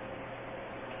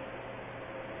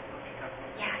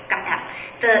 Yeah, got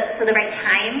that. So the right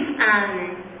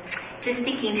time, just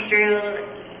thinking through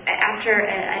after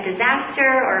a disaster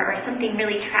or something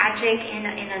really tragic in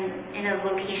a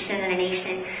location, in a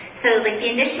nation. So like the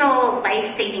initial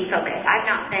life-saving focus, I've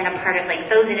not been a part of like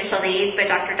those initial days, but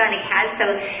Dr. Dunnick has. So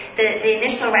the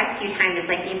initial rescue time is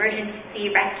like the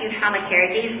emergency rescue trauma care,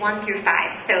 days 1 through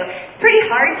 5. So it's pretty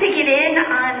hard to get in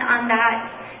on that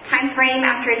time frame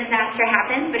after a disaster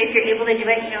happens, but if you're able to do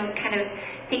it, kind of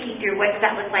thinking through what does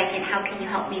that look like and how can you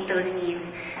help meet those needs.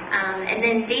 And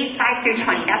then days 5 through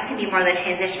 20, that's going to be more the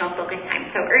transitional focus time.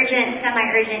 So urgent,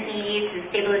 semi-urgent needs and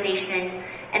stabilization.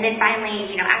 And then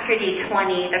finally, after day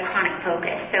 20, the chronic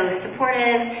focus. So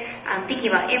supportive,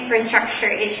 thinking about infrastructure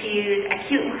issues,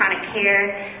 acute and chronic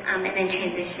care, and then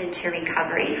transition to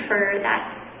recovery for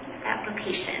that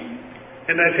location.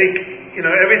 And I think,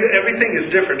 everything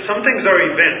is different. Some things are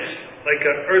events, like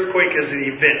an earthquake is an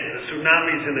event, a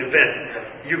tsunami is an event.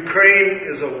 Ukraine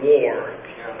is a war.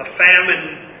 A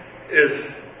famine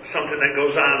is something that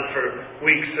goes on for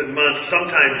weeks and months,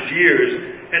 sometimes years.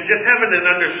 And just having an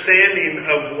understanding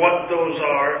of what those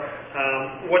are,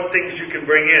 what things you can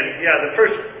bring in. Yeah, the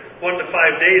first 1 to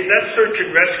 5 days, that's search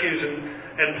and rescues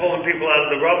and pulling people out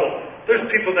of the rubble. There's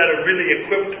people that are really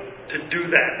equipped to do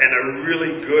that and are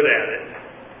really good at it.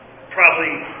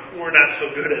 Probably we're not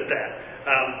so good at that.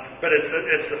 But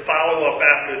it's the follow-up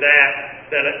after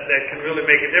that can really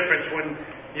make a difference when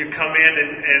you come in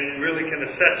and really can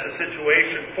assess the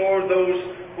situation for those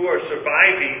who are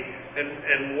surviving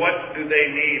and what do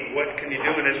they need, what can you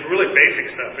do, and it's really basic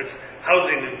stuff. It's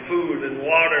housing and food and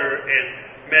water and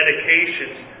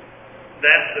medications.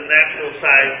 That's the natural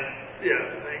side.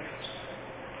 Yeah, thanks.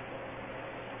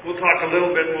 We'll talk a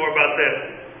little bit more about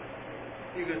that.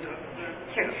 You can talk about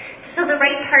that? Sure. So the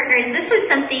right partners, this was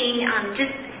something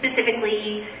just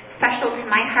specifically special to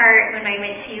my heart when I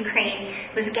went to Ukraine,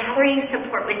 was gathering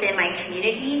support within my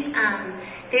community.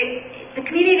 The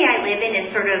community I live in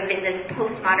is sort of in this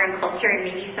postmodern culture, and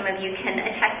maybe some of you can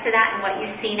attest to that and what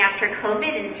you've seen after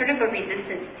COVID, is sort of a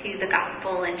resistance to the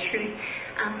gospel and truth.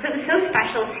 So it was so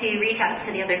special to reach out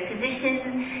to the other physicians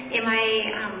in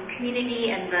my community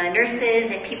and the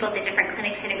nurses and people at the different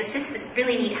clinics, and it was just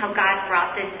really neat how God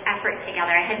brought this effort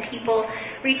together. I had people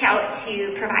reach out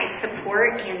to provide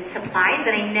support and supplies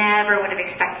that I never would have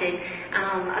expected.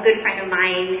 A good friend of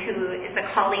mine who is a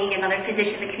colleague, another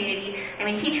physician in the community, I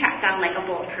mean, he tracked down like a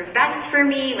bulletproof vest for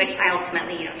me, which I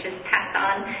ultimately, just passed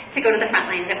on to go to the front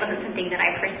lines. It wasn't something that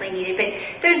I personally needed, but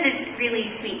it was just really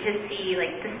sweet to see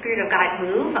like the Spirit of God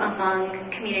move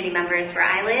among community members where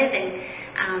I live, and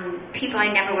people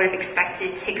I never would have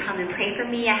expected to come and pray for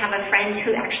me. I have a friend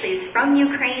who actually is from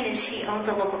Ukraine, and she owns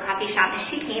a local coffee shop, and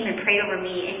she came and prayed over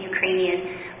me in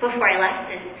Ukrainian before I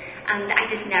left, and I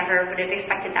just never would have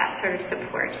expected that sort of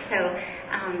support. So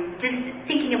just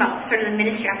thinking about sort of the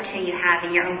ministry opportunity you have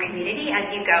in your own community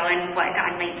as you go and what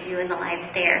God might do in the lives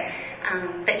there.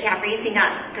 But yeah, raising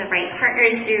up the right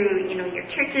partners through, your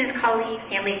churches, colleagues,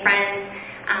 family, friends,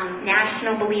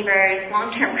 national believers,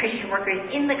 long-term Christian workers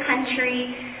in the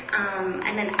country,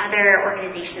 and then other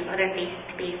organizations, other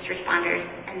faith-based responders,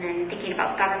 and then thinking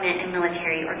about government and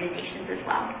military organizations as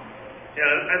well.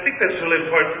 Yeah, I think that's really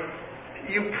important.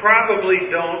 You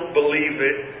probably don't believe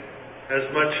it as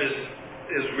much as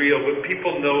is real, but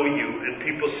people know you, and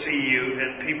people see you,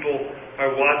 and people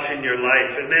are watching your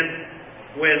life. And then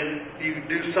when you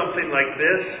do something like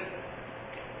this,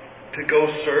 to go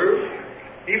serve,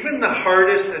 even the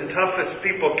hardest and toughest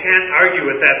people can't argue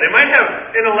with that. They might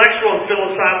have intellectual and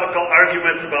philosophical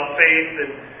arguments about faith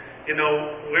and,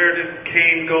 where did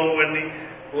Cain go when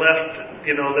he left,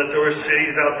 that there were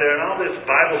cities out there and all this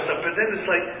Bible stuff. But then it's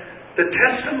like the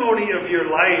testimony of your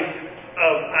life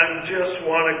of, I just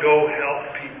want to go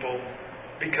help people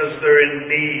because they're in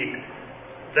need.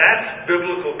 That's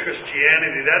biblical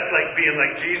Christianity. That's like being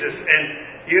like Jesus. And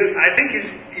I think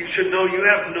you should know you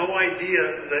have no idea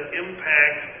the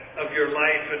impact of your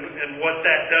life and what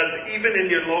that does, even in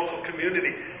your local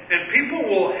community. And people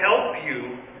will help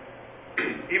you,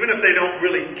 even if they don't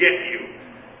really get you.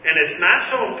 And it's not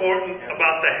so important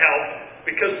about the help,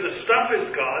 because the stuff is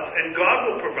God's, and God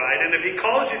will provide. And if He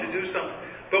calls you to do something,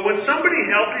 but when somebody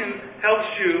helps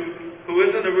you who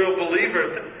isn't a real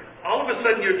believer, all of a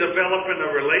sudden you're developing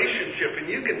a relationship, and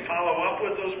you can follow up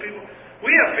with those people.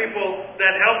 We have people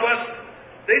that help us.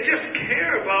 They just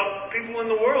care about people in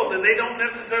the world, and they don't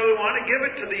necessarily want to give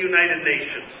it to the United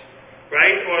Nations,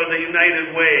 right? Or the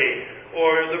United Way,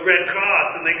 or the Red Cross,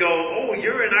 and they go, oh,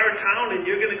 you're in our town, and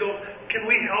you're going to go, can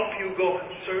we help you go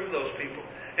serve those people?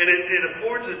 And it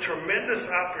affords a tremendous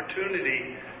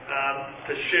opportunity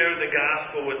to share the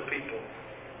gospel with people.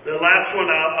 The last one,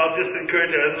 I'll just encourage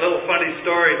you, a little funny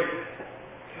story.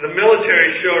 The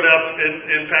military showed up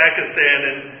in Pakistan,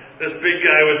 and this big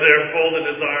guy was there, folded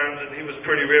his arms, and he was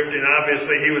pretty ripped, and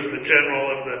obviously he was the general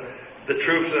of the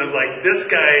troops, and I'm like, this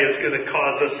guy is going to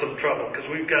cause us some trouble, because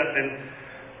we've gotten in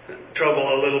trouble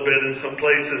a little bit in some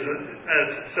places. And I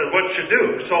said, what should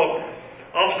do? So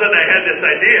all of a sudden I had this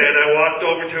idea, and I walked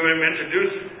over to him,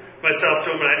 introduced myself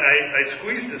to him, and I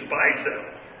squeezed his bicep.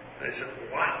 And I said,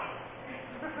 wow,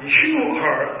 you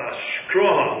are a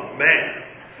strong man.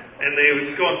 And they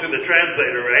was going through the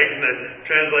translator, right? And the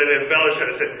translator embellished it.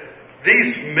 I said,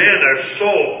 these men are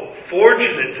so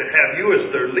fortunate to have you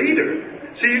as their leader.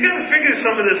 So you got to figure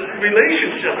some of this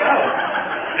relationship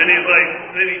out. And he's like,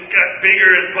 then he got bigger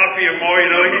and puffier more,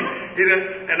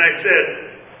 and I said,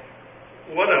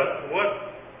 what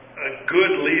a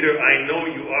good leader I know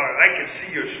you are. I can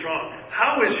see you're strong.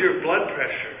 How is your blood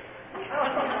pressure?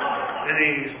 And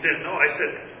he didn't know. I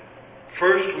said,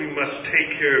 first, we must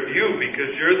take care of you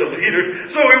because you're the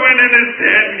leader. So we went in his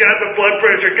tent and got the blood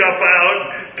pressure cuff out,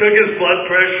 took his blood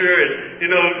pressure, and,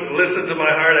 listened to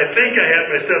my heart. I think I had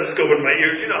my stethoscope in my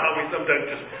ears. You know how we sometimes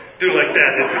just do like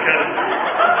that. It's kind of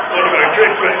one of our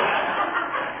tricks. But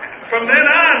from then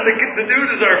on, the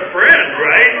dude is our friend,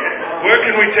 right? Where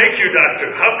can we take you,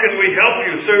 doctor? How can we help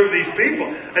you serve these people?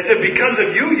 I said, because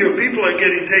of you, your people are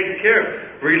getting taken care of.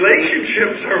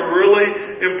 Relationships are really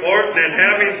important, and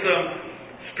having some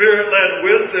Spirit-led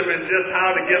wisdom and just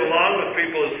how to get along with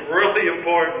people is really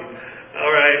important. All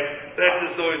right, that's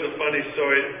just always a funny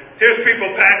story. Here's people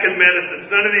packing medicines.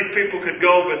 None of these people could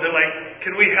go, but they're like,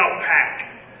 can we help pack?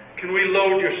 Can we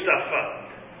load your stuff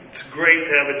up? It's great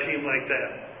to have a team like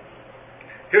that.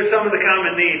 Here's some of the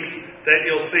common needs that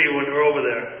you'll see when you're over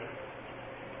there.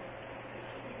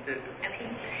 Okay.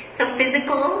 So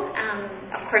physical,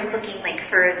 of course, looking like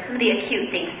for some of the acute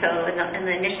things. So in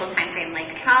the initial time frame,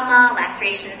 like trauma,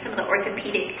 lacerations, some of the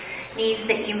orthopedic needs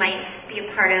that you might be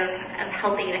a part of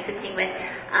helping and assisting with,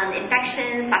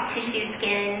 infections, soft tissue,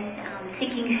 skin,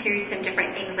 thinking through some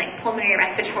different things like pulmonary,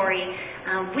 respiratory.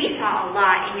 We saw a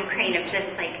lot in Ukraine of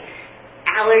just like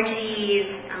allergies,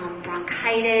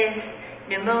 bronchitis,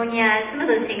 pneumonia, some of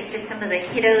those things just some of the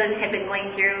kiddos had been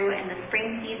going through in the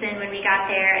spring season when we got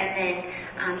there, and then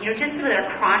just some of their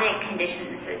chronic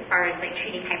conditions as far as like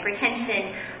treating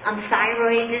hypertension,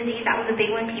 thyroid disease. That was a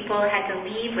big one. People had to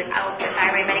leave without their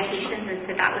thyroid medications, and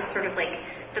so that was sort of like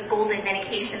the golden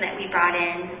medication that we brought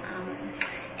in.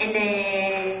 And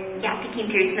then, thinking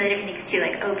through some of the different things too,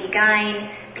 like OB-GYN,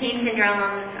 pain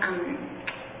syndromes,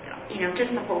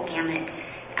 just the whole gamut.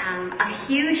 A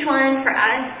huge one for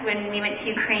us when we went to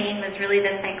Ukraine was really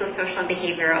the psychosocial and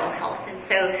behavioral health. And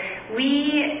so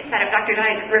we set up, Dr.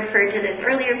 Dodd referred to this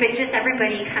earlier, but just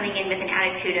everybody coming in with an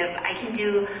attitude of, I can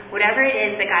do whatever it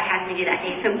is that God has me do that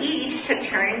day. So we each took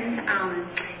turns.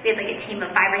 We had like a team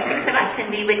of 5 or 6 of us, and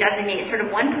we would designate sort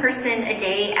of one person a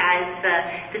day as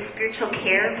the spiritual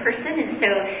care person. And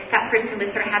so that person would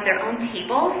sort of have their own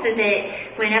table so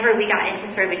that whenever we got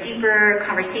into sort of a deeper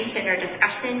conversation or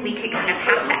discussion, we could kind of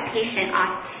pass that patient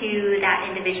off to that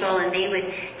individual, and they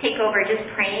would take over just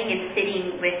praying and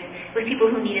sitting with people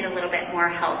who needed a little bit more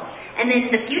help. And then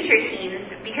the future teams,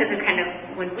 because of kind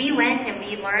of when we went and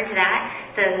we learned that,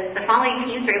 the following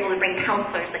teams were able to bring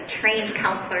counselors, like trained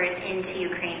counselors into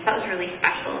Ukraine. So that was really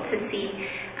special to see.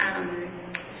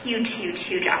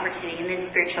 Huge opportunity. And then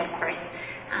spiritual, of course,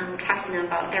 talking to them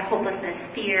about their hopelessness,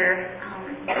 fear,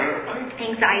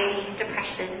 anxiety,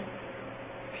 depression.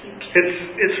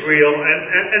 It's real,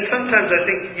 and sometimes I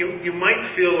think you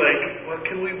might feel like, well,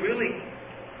 can we really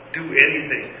do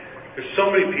anything? There's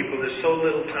so many people, there's so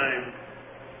little time.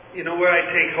 Where I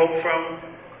take hope from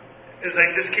is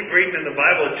I just keep reading in the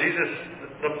Bible. Jesus,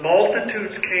 the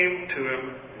multitudes came to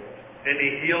him, and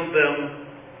he healed them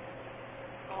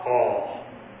all.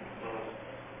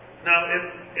 Now,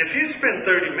 if you spend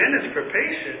 30 minutes per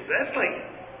patient, that's like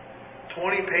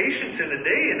 20 patients in a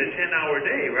day, in a 10-hour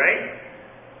day, right?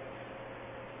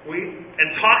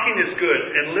 And talking is good,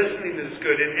 and listening is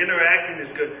good, and interacting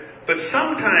is good. But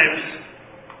sometimes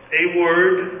a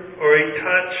word or a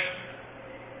touch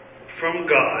from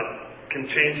God can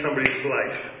change somebody's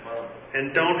life.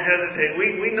 And don't hesitate.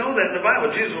 We know that in the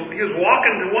Bible. Jesus, he was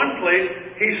walking to one place,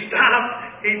 he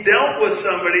stopped, he dealt with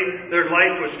somebody, their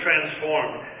life was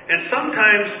transformed. And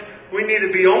sometimes we need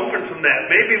to be open from that.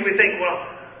 Maybe we think, well,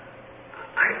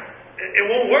 it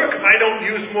won't work if I don't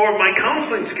use more of my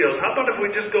counseling skills. How about if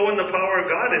we just go in the power of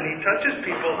God and he touches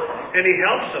people and he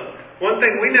helps them? One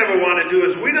thing we never want to do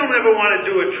is we don't ever want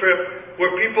to do a trip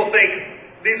where people think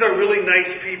these are really nice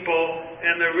people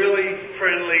and they're really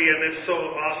friendly and it's so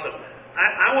awesome.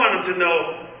 I want them to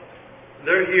know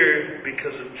they're here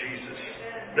because of Jesus.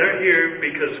 They're here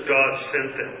because God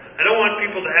sent them. I don't want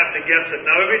people to have to guess it.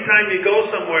 Now, every time you go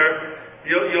somewhere,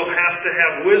 you'll have to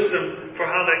have wisdom for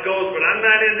how that goes, but I'm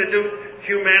not into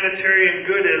humanitarian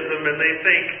goodism, and they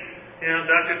think,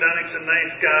 Dr. Dunnick's a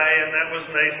nice guy, and that was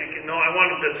nice. No, I want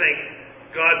them to think,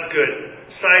 God's good.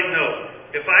 Side note,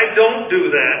 if I don't do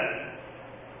that,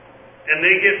 and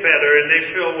they get better, and they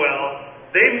feel well,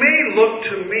 they may look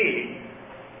to me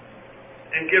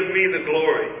and give me the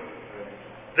glory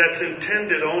that's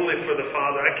intended only for the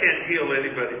Father. I can't heal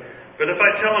anybody. But if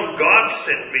I tell them God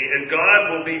sent me and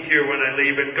God will be here when I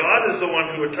leave and God is the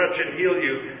one who will touch and heal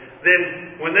you,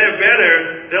 then when they're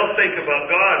better, they'll think about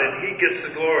God and He gets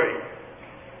the glory.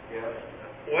 Yeah.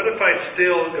 What if I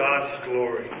steal God's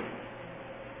glory?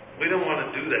 We don't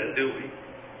want to do that, do we?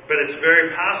 But it's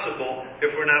very possible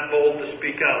if we're not bold to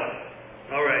speak out.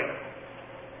 All right.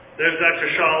 There's Dr.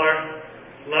 Schaller,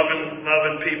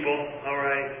 loving people. All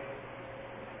right.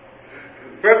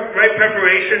 Right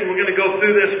preparation. We're going to go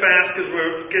through this fast because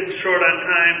we're getting short on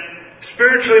time.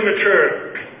 Spiritually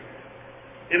mature.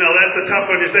 That's a tough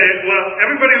one. You say, well,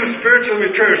 everybody who's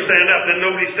spiritually mature stand up. Then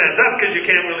nobody stands up because you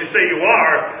can't really say you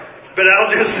are. But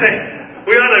I'll just say,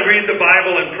 we ought to read the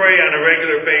Bible and pray on a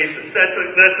regular basis. That's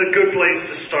a good place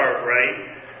to start, right?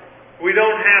 We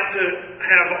don't have to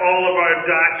have all of our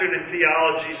doctrine and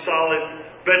theology solid.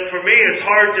 But for me, it's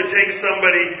hard to take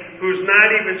somebody who's not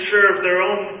even sure of their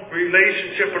own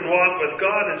relationship and walk with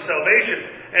God and salvation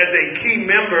as a key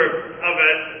member of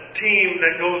a team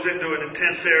that goes into an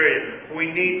intense area.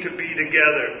 We need to be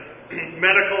together.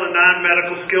 Medical and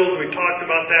non-medical skills, we talked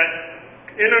about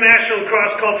that. International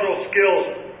cross-cultural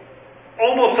skills.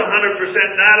 almost 100%,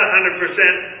 not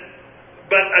 100%,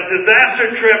 but a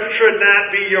disaster trip should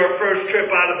not be your first trip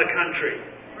out of the country.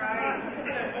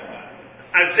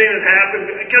 I've seen it happen,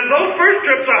 because those first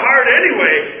trips are hard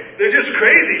anyway. They're just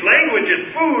crazy. Language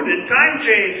and food and time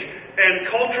change and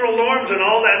cultural norms and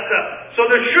all that stuff. So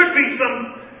there should be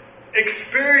some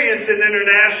experience in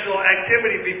international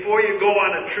activity before you go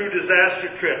on a true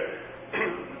disaster trip.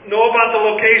 Know about the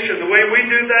location. The way we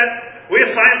do that, we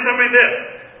assign somebody this.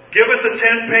 Give us a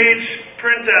 10-page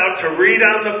printout to read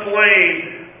on the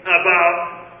plane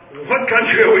about what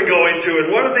country are we going to,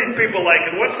 and what are these people like,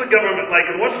 and what's the government like,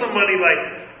 and what's the money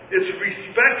like. It's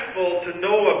respectful to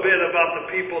know a bit about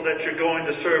the people that you're going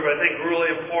to serve. I think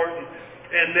really important.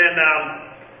 And then,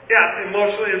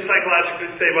 emotionally and psychologically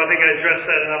stable. I think I addressed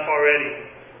that enough already.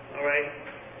 All right.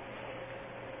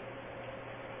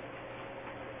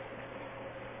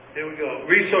 Here we go.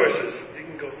 Resources. You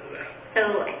can go through that.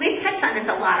 So we've touched on this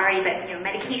a lot already, but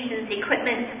medications,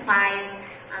 equipment, supplies,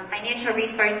 financial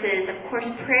resources, of course,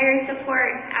 prayer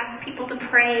support. Ask people to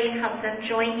pray, help them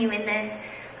join you in this.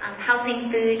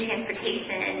 Housing, food,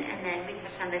 transportation, and then we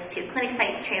touched on this too. Clinic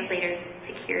sites, translators,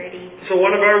 security. So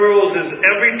one of our rules is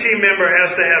every team member has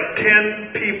to have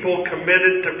 10 people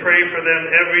committed to pray for them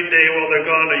every day while they're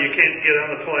gone, or you can't get on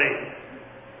the plane.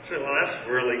 So, well, that's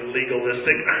really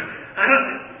legalistic.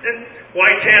 Why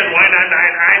 10? Why not 9?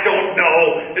 I don't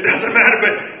know. It doesn't matter,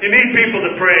 but you need people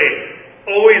to pray.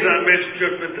 Always on mission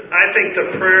trip. But I think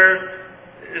the prayer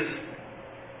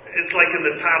it's like in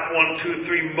the top 1, 2,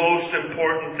 3 most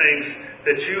important things,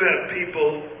 that you have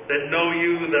people that know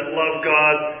you, that love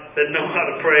God, that know how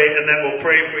to pray, and that will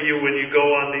pray for you when you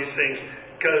go on these things.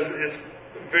 Because it's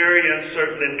very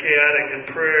uncertain and chaotic, and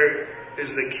prayer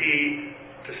is the key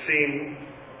to seeing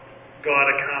God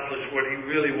accomplish what He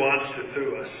really wants to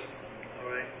through us.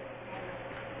 All right?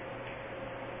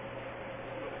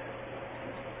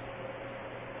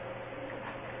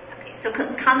 Okay, so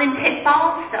common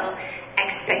pitfalls. So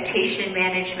expectation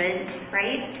management,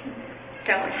 right?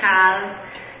 Don't have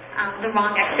the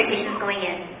wrong expectations going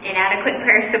in. Inadequate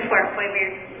prayer support. Boy,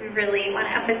 we really want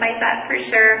to emphasize that for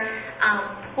sure.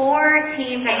 Poor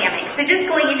team dynamics. So just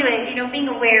going into it, being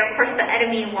aware, of course, the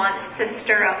enemy wants to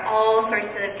stir up all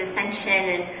sorts of dissension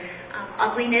and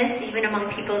ugliness, even among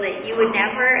people that you would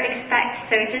never expect.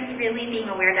 So just really being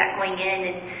aware of that going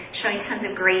in and showing tons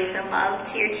of grace and love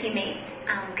to your teammates.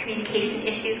 Communication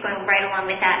issues going right along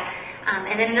with that.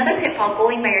 And then another pitfall,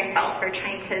 going by yourself or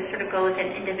trying to sort of go with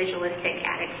an individualistic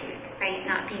attitude, right?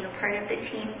 Not being a part of the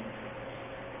team.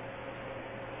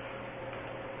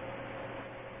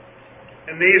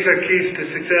 And these are keys to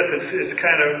success. It's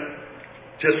kind of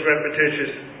just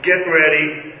repetitious. Get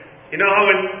ready. You know how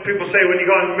when people say when you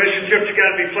go on mission trips, you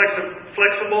got to be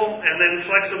flexible, and then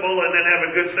have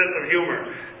a good sense of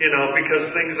humor,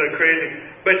 because things are crazy.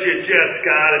 But you just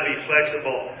got to be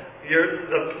flexible.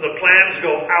 The plans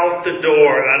go out the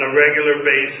door on a regular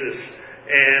basis,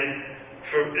 and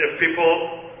if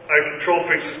people are control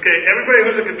freaks, okay, everybody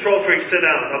who's a control freak, sit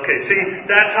down. Okay, see,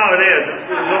 that's how it is.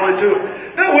 There's only two.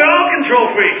 No, we're all control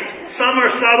freaks. Some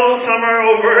are subtle, some are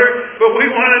overt, but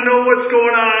we want to know what's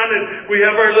going on, and we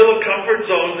have our little comfort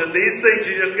zones, and these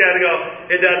things you just got to go,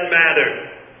 it doesn't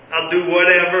matter. I'll do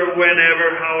whatever,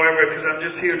 whenever, however, because I'm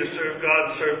just here to serve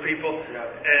God and serve people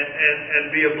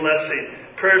and be a blessing.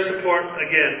 Prayer support,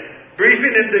 again.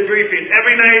 Briefing and debriefing.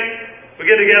 Every night we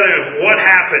get together and what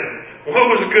happened?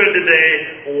 What was good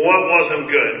today? What wasn't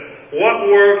good? What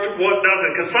worked? What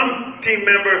doesn't? Because some team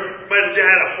member might have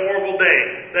had a horrible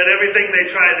day. That everything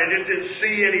they tried, they just didn't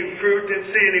see any fruit, didn't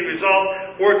see any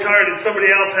results, worked hard, and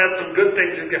somebody else had some good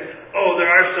things. Oh, there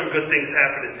are some good things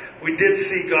happening. We did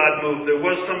see God move. There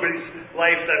was somebody's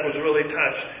life that was really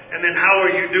touched. And then how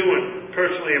are you doing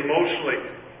personally, emotionally?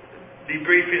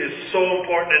 Debriefing is so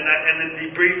important. And then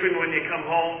debriefing when you come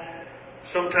home.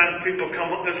 Sometimes people come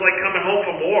home, it's like coming home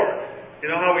from war. You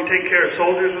know how we take care of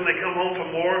soldiers when they come home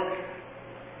from war?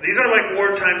 These are like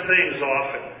wartime things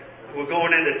often. We're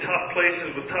going into tough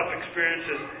places with tough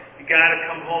experiences. You got to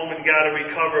come home and you got to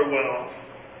recover well.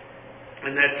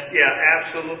 And that's,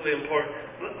 absolutely important.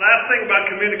 Last thing about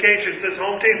communication, says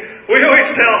home team. We always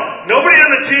tell, nobody on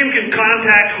the team can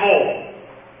contact home.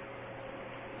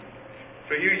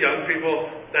 For you young people,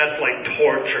 that's like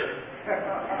torture.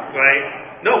 Right?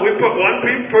 No, we put one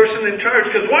person in charge.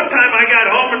 Because one time I got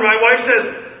home and my wife says,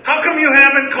 how come you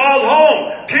haven't called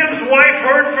home? Tim's wife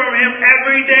heard from him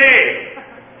every day.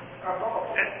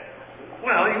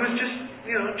 Well, he was just,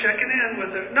 checking in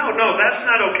with her. No, that's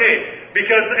not okay.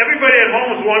 Because everybody at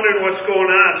home is wondering what's going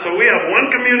on. So we have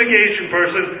one communication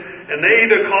person, and they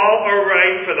either call or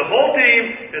write for the whole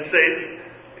team and say,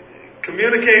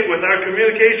 communicate with our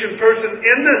communication person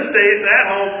in the States at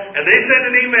home, and they send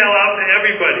an email out to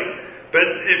everybody. But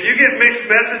if you get mixed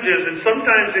messages, and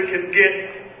sometimes it can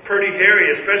get pretty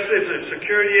hairy, especially if there's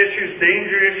security issues,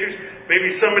 danger issues, maybe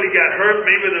somebody got hurt,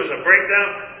 maybe there was a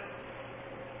breakdown,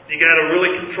 you got to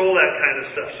really control that kind of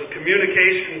stuff. So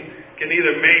communication can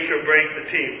either make or break the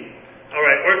team. All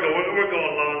right, we're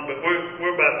going long, but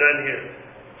we're about done here.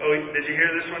 Oh, did you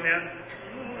hear this one yet?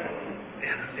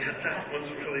 Yeah, that one's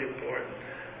really important.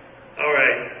 All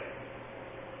right.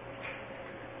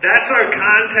 That's our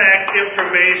contact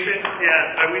information.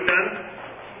 Yeah, are we done?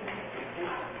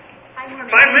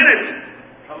 5 minutes.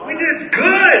 We did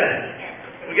good.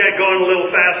 We got going a little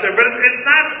faster, but it's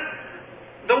not.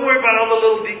 Don't worry about all the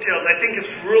little details. I think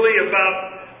it's really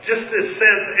about just this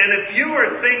sense. And if you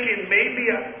are thinking,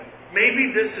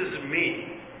 maybe this is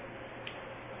me,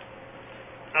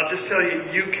 I'll just tell you,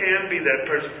 you can be that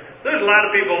person. There's a lot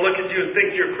of people look at you and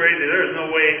think you're crazy. There's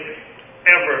no way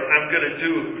ever I'm going to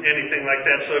do anything like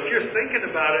that. So if you're thinking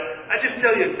about it, I just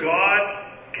tell you, God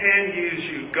can use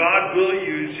you. God will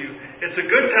use you. It's a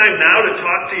good time now to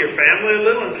talk to your family a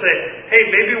little and say, hey,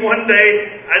 maybe one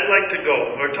day I'd like to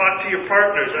go. Or talk to your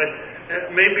partners.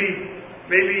 Maybe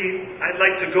I'd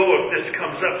like to go if this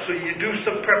comes up. So you do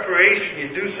some preparation.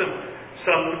 You do some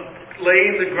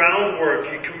laying the groundwork.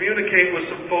 You communicate with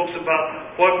some folks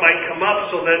about what might come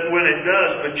up so that when it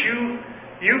does, but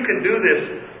you can do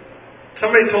this.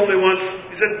 Somebody told me once,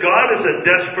 he said, God is a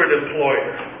desperate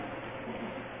employer.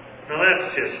 Now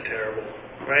that's just terrible,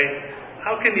 right?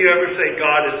 How can you ever say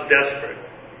God is desperate?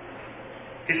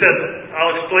 He said,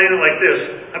 I'll explain it like this.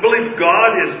 I believe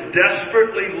God is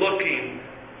desperately looking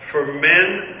for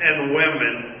men and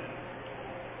women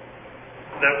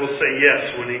that will say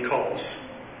yes when He calls.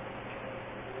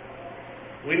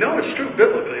 We know it's true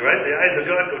biblically, right? The eyes of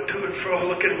God go to and fro,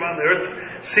 looking around the earth,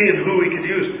 seeing who He could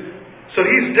use. So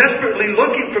He's desperately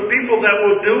looking for people that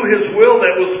will do His will,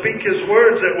 that will speak His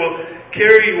words, that will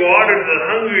carry water to the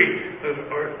hungry,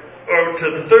 or to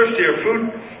the thirsty, or food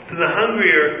to the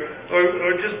hungry,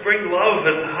 or just bring love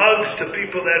and hugs to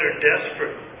people that are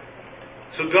desperate.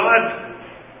 So God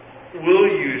will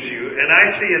use you, and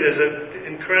I see it as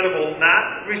an incredible,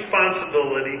 not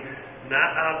responsibility,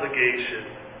 not obligation,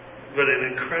 but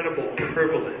an incredible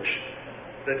privilege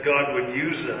that God would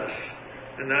use us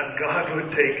and that God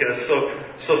would take us.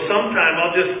 So sometime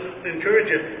I'll just encourage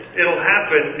you, it'll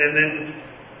happen, and then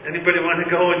anybody want to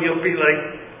go and you'll be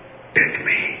like, pick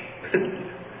me.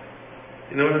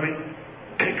 You know what I mean?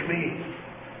 Pick me.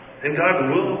 And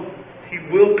God He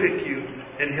will pick you,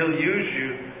 and He'll use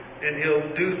you, and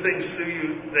He'll do things through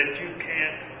you that you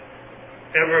can't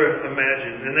ever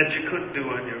imagine and that you couldn't do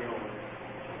on your own.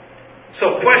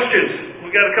 So, questions.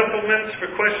 We got a couple minutes for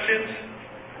questions.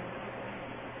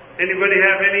 Anybody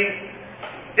have any?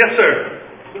 Yes, sir.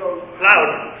 So,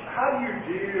 loud. How do you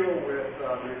deal with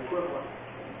the equivalent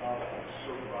of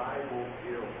survival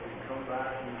guilt? You come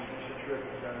back and you finish a trip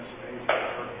with destination,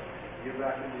 or you get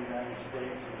back in the United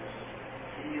States and it's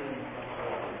healing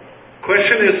from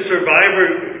Question is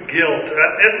survivor guilt.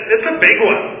 It's a big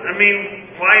one. I mean,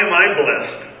 why am I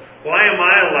blessed? Why am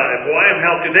I alive? Why am I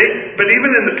healthy? But even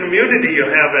in the community you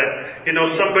have it. You know,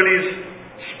 somebody's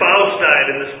spouse died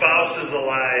and the spouse is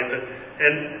alive.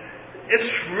 And it's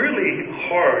really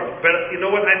hard. But you know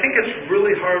what? I think it's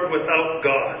really hard without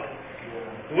God.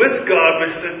 With God,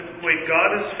 we said, wait,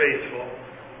 God is faithful.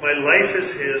 My life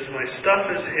is His. My stuff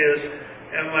is His.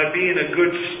 Am I being a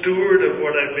good steward of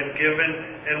what I've been given?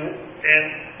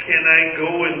 And can I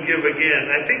go and give again?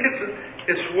 I think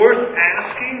it's worth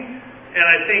asking. And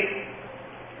I think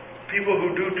people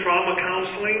who do trauma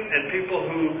counseling and people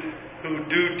who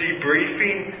do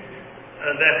debriefing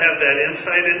that have that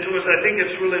insight into us, I think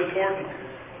it's really important.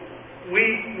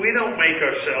 We don't make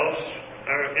ourselves,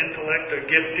 our intellect, our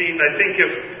gifting. I think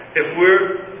if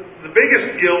we're, the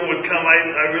biggest guilt would come,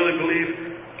 I really believe,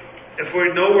 if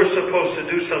we know we're supposed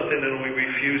to do something and we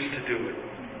refuse to do it.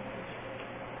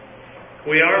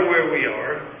 We are where we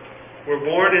are. We're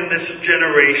born in this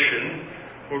generation.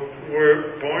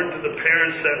 We're born to the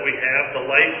parents that we have, the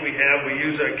life we have, we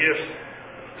use our gifts.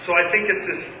 So I think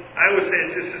I would say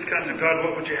it's this concept, God,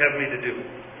 what would you have me to do?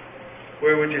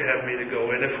 Where would you have me to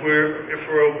go? And if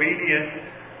we're obedient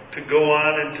to go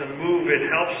on and to move, it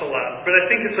helps a lot. But I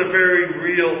think it's a very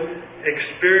real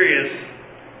experience.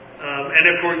 And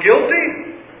if we're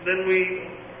guilty, then we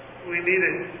need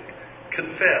to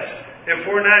confess. If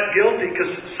we're not guilty, because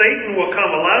Satan will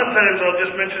come. A lot of times, I'll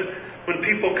just mention, when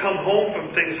people come home from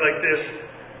things like this,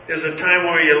 is a time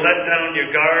where you let down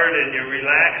your guard and you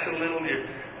relax a little.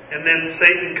 And then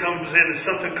Satan comes in. It's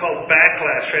something called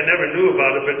backlash. I never knew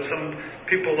about it, but some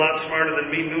people a lot smarter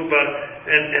than me knew about it.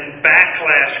 And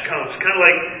backlash comes. Kind of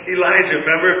like Elijah.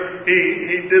 Remember,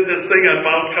 he did this thing on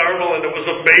Mount Carmel, and it was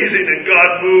amazing, and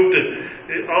God moved,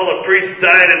 and all the priests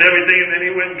died and everything, and then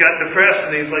he went and got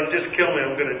depressed, and he's like, just kill me,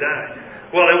 I'm going to die.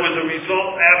 Well, it was a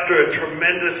result after a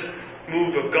tremendous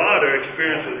move of God or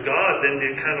experience with God, then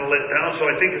you kind of let down.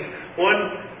 So I think it's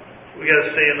one, we got to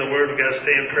stay in the Word. We got to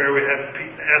stay in prayer. We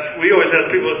always ask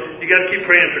people, you got to keep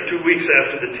praying for 2 weeks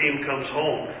after the team comes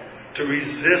home to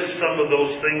resist some of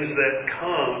those things that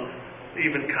come,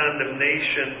 even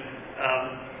condemnation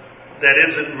that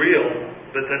isn't real,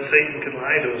 but that Satan can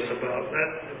lie to us about.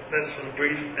 That's some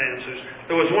brief answers.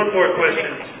 There was one more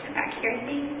question. Question back here, I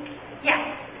think.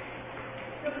 Yes.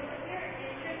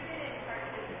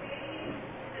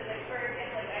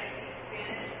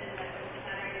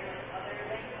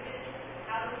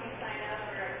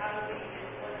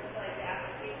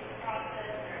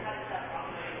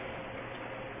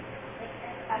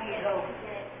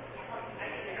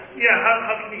 Yeah,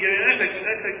 how can you get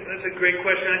in? That's a great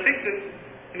question. I think that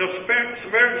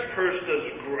Samaritan's Purse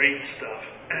does great stuff,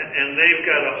 and they've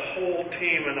got a whole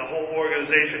team and a whole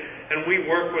organization, and we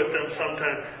work with them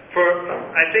sometimes.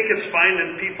 I think it's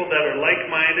finding people that are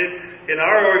like-minded. In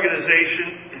our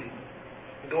organization,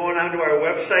 going onto our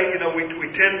website, we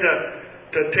tend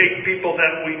to take people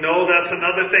that we know. That's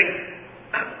another thing.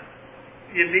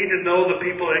 You need to know the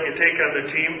people that you take on the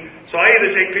team. So I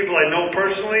either take people I know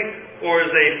personally, or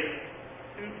as a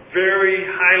very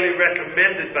highly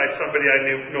recommended by somebody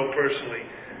I know personally.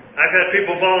 I've had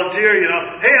people volunteer,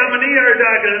 hey, I'm an ER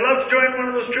doc and I'd love to join one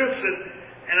of those trips.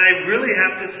 And I really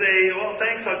have to say, well,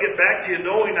 thanks, I'll get back to you,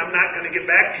 knowing I'm not going to get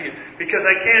back to you. Because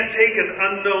I can't take an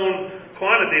unknown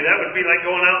quantity. That would be like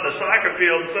going out in the soccer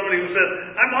field and somebody who says,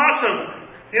 I'm awesome,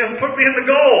 put me in the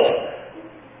goal.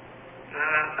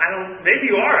 Maybe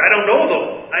you are. I don't know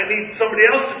though. I need somebody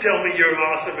else to tell me you're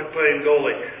awesome at playing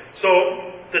goalie.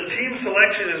 So the team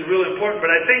selection is really important, but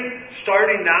I think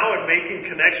starting now and making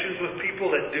connections with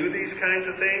people that do these kinds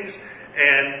of things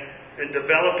and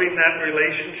developing that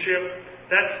relationship,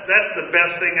 that's the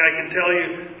best thing I can tell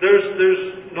you.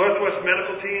 There's Northwest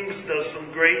Medical Teams does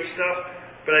some great stuff,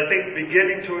 but I think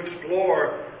beginning to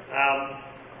explore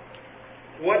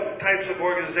what types of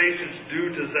organizations do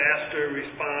disaster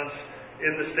response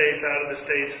in the States, out of the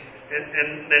States,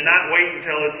 and not wait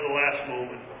until it's the last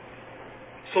moment.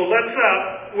 So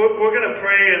we're going to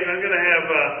pray, and I'm going to have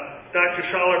Dr.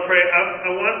 Schaller pray. I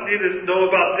want you to know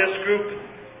about this group.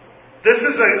 This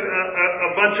is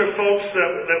a bunch of folks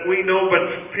that we know, but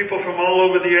people from all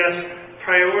over the U.S.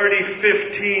 Priority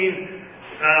 15.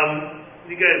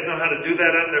 You guys know how to do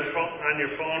that on your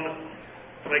phone.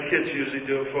 My kids usually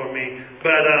do it for me.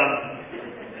 But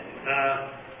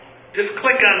just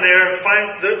click on there.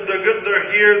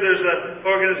 They're here. There's an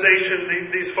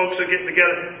organization. These folks are getting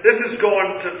together. This is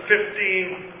going to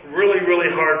 15 really, really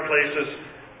hard places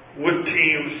with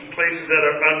teams, places that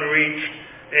are unreached.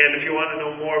 And if you want to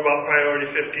know more about Priority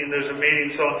 15, there's a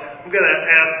meeting. So I'm going to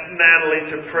ask Natalie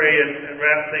to pray and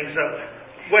wrap things up.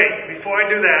 Wait, before I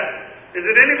do that, is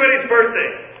it anybody's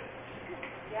birthday?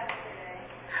 Yesterday.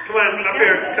 Come on, up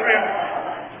here. Come here.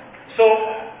 So,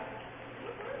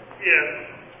 yeah.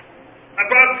 I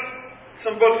brought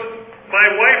some books.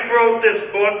 My wife wrote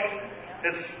this book.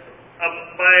 It's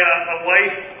by a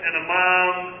wife and a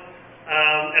mom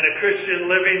and a Christian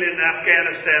living in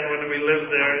Afghanistan when we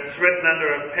lived there. It's written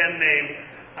under a pen name.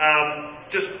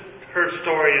 Just her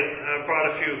story, and I brought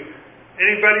a few.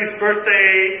 Anybody's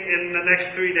birthday in the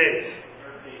next 3 days?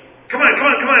 Come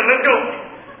on, let's go.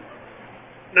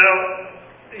 Now,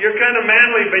 you're kind of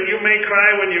manly, but you may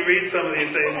cry when you read some of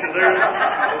these things because they're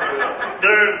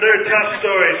tough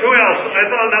stories. Who else? I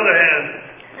saw another hand.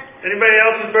 Anybody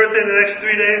else's birthday in the next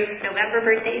 3 days? November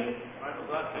birthdays.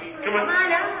 Come on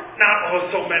up. Not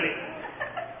so many.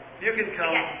 You can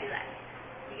come. We got 2 left.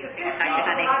 You can pick up Dr.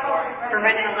 Dunning. We're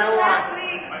running a little long.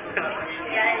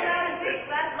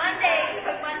 Monday.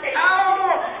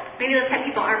 Oh, maybe let's have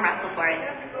people arm wrestle for it.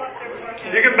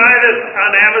 You can buy this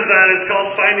on Amazon. It's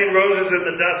called Finding Roses in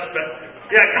the Dust. But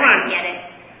yeah, come on. Get it.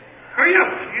 Hurry up.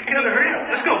 You gotta hurry up.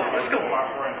 Let's go.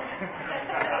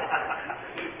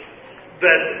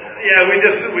 But yeah,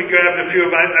 we grabbed a few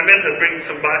of them. I meant to bring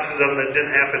some boxes of them. It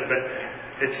didn't happen, but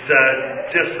it's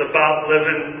just about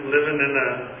living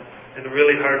in a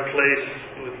really hard place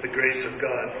with the grace of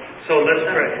God. So let's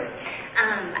pray.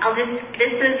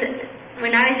 This is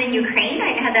when I was in Ukraine.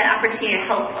 I had that opportunity to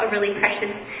help a really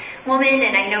precious woman,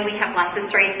 and I know we have lots of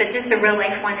stories, but just a real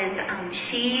life one is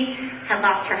she had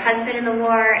lost her husband in the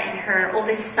war, and her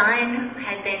oldest son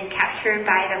had been captured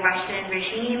by the Russian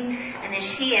regime, and then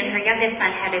she and her youngest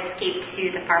son had escaped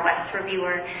to the far west where we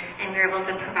were, and we were able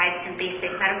to provide some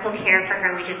basic medical care for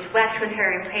her. We just wept with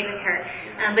her and prayed with her.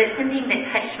 But something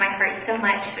that touched my heart so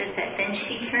much was that then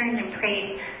she turned and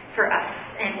prayed for us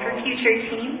and for future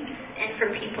teams and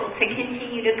for people to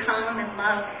continue to come and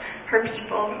love her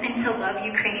people and to love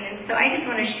Ukraine. And so I just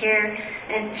want to share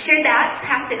that,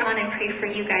 pass it on, and pray for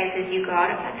you guys as you go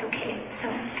out, if that's okay. So,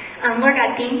 Lord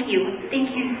God, thank you.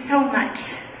 Thank you so much.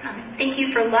 Thank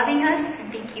you for loving us,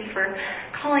 and thank you for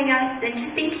calling us, and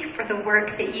just thank you for the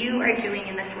work that you are doing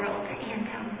in this world. And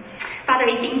Father,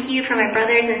 we thank you for my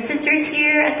brothers and sisters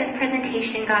here at this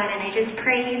presentation, God, and I just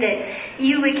pray that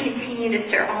you would continue to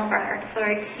stir all of our hearts,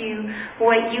 Lord, to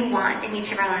what you want in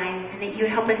each of our lives, and that you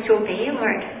would help us to obey,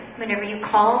 Lord, whenever you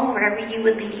call, wherever you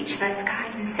would lead each of us,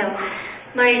 God. And so,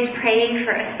 Lord, I just pray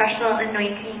for a special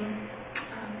anointing,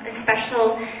 a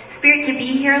special Spirit to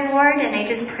be here, Lord, and I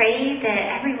just pray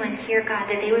that everyone here, God,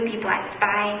 that they would be blessed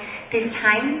by this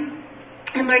time.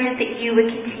 And Lord, just that you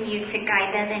would continue to guide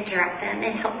them and direct them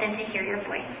and help them to hear your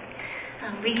voice.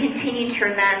 We continue to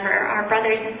remember our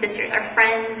brothers and sisters, our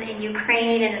friends in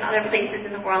Ukraine and in other places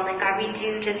in the world. And God, we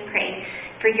do just pray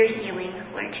for your healing,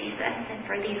 Lord Jesus, and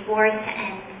for these wars to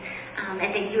end. And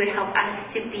that you would help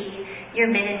us to be your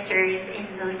ministers in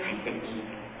those times of need.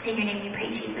 It's in your name we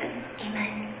pray, Jesus.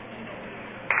 Amen.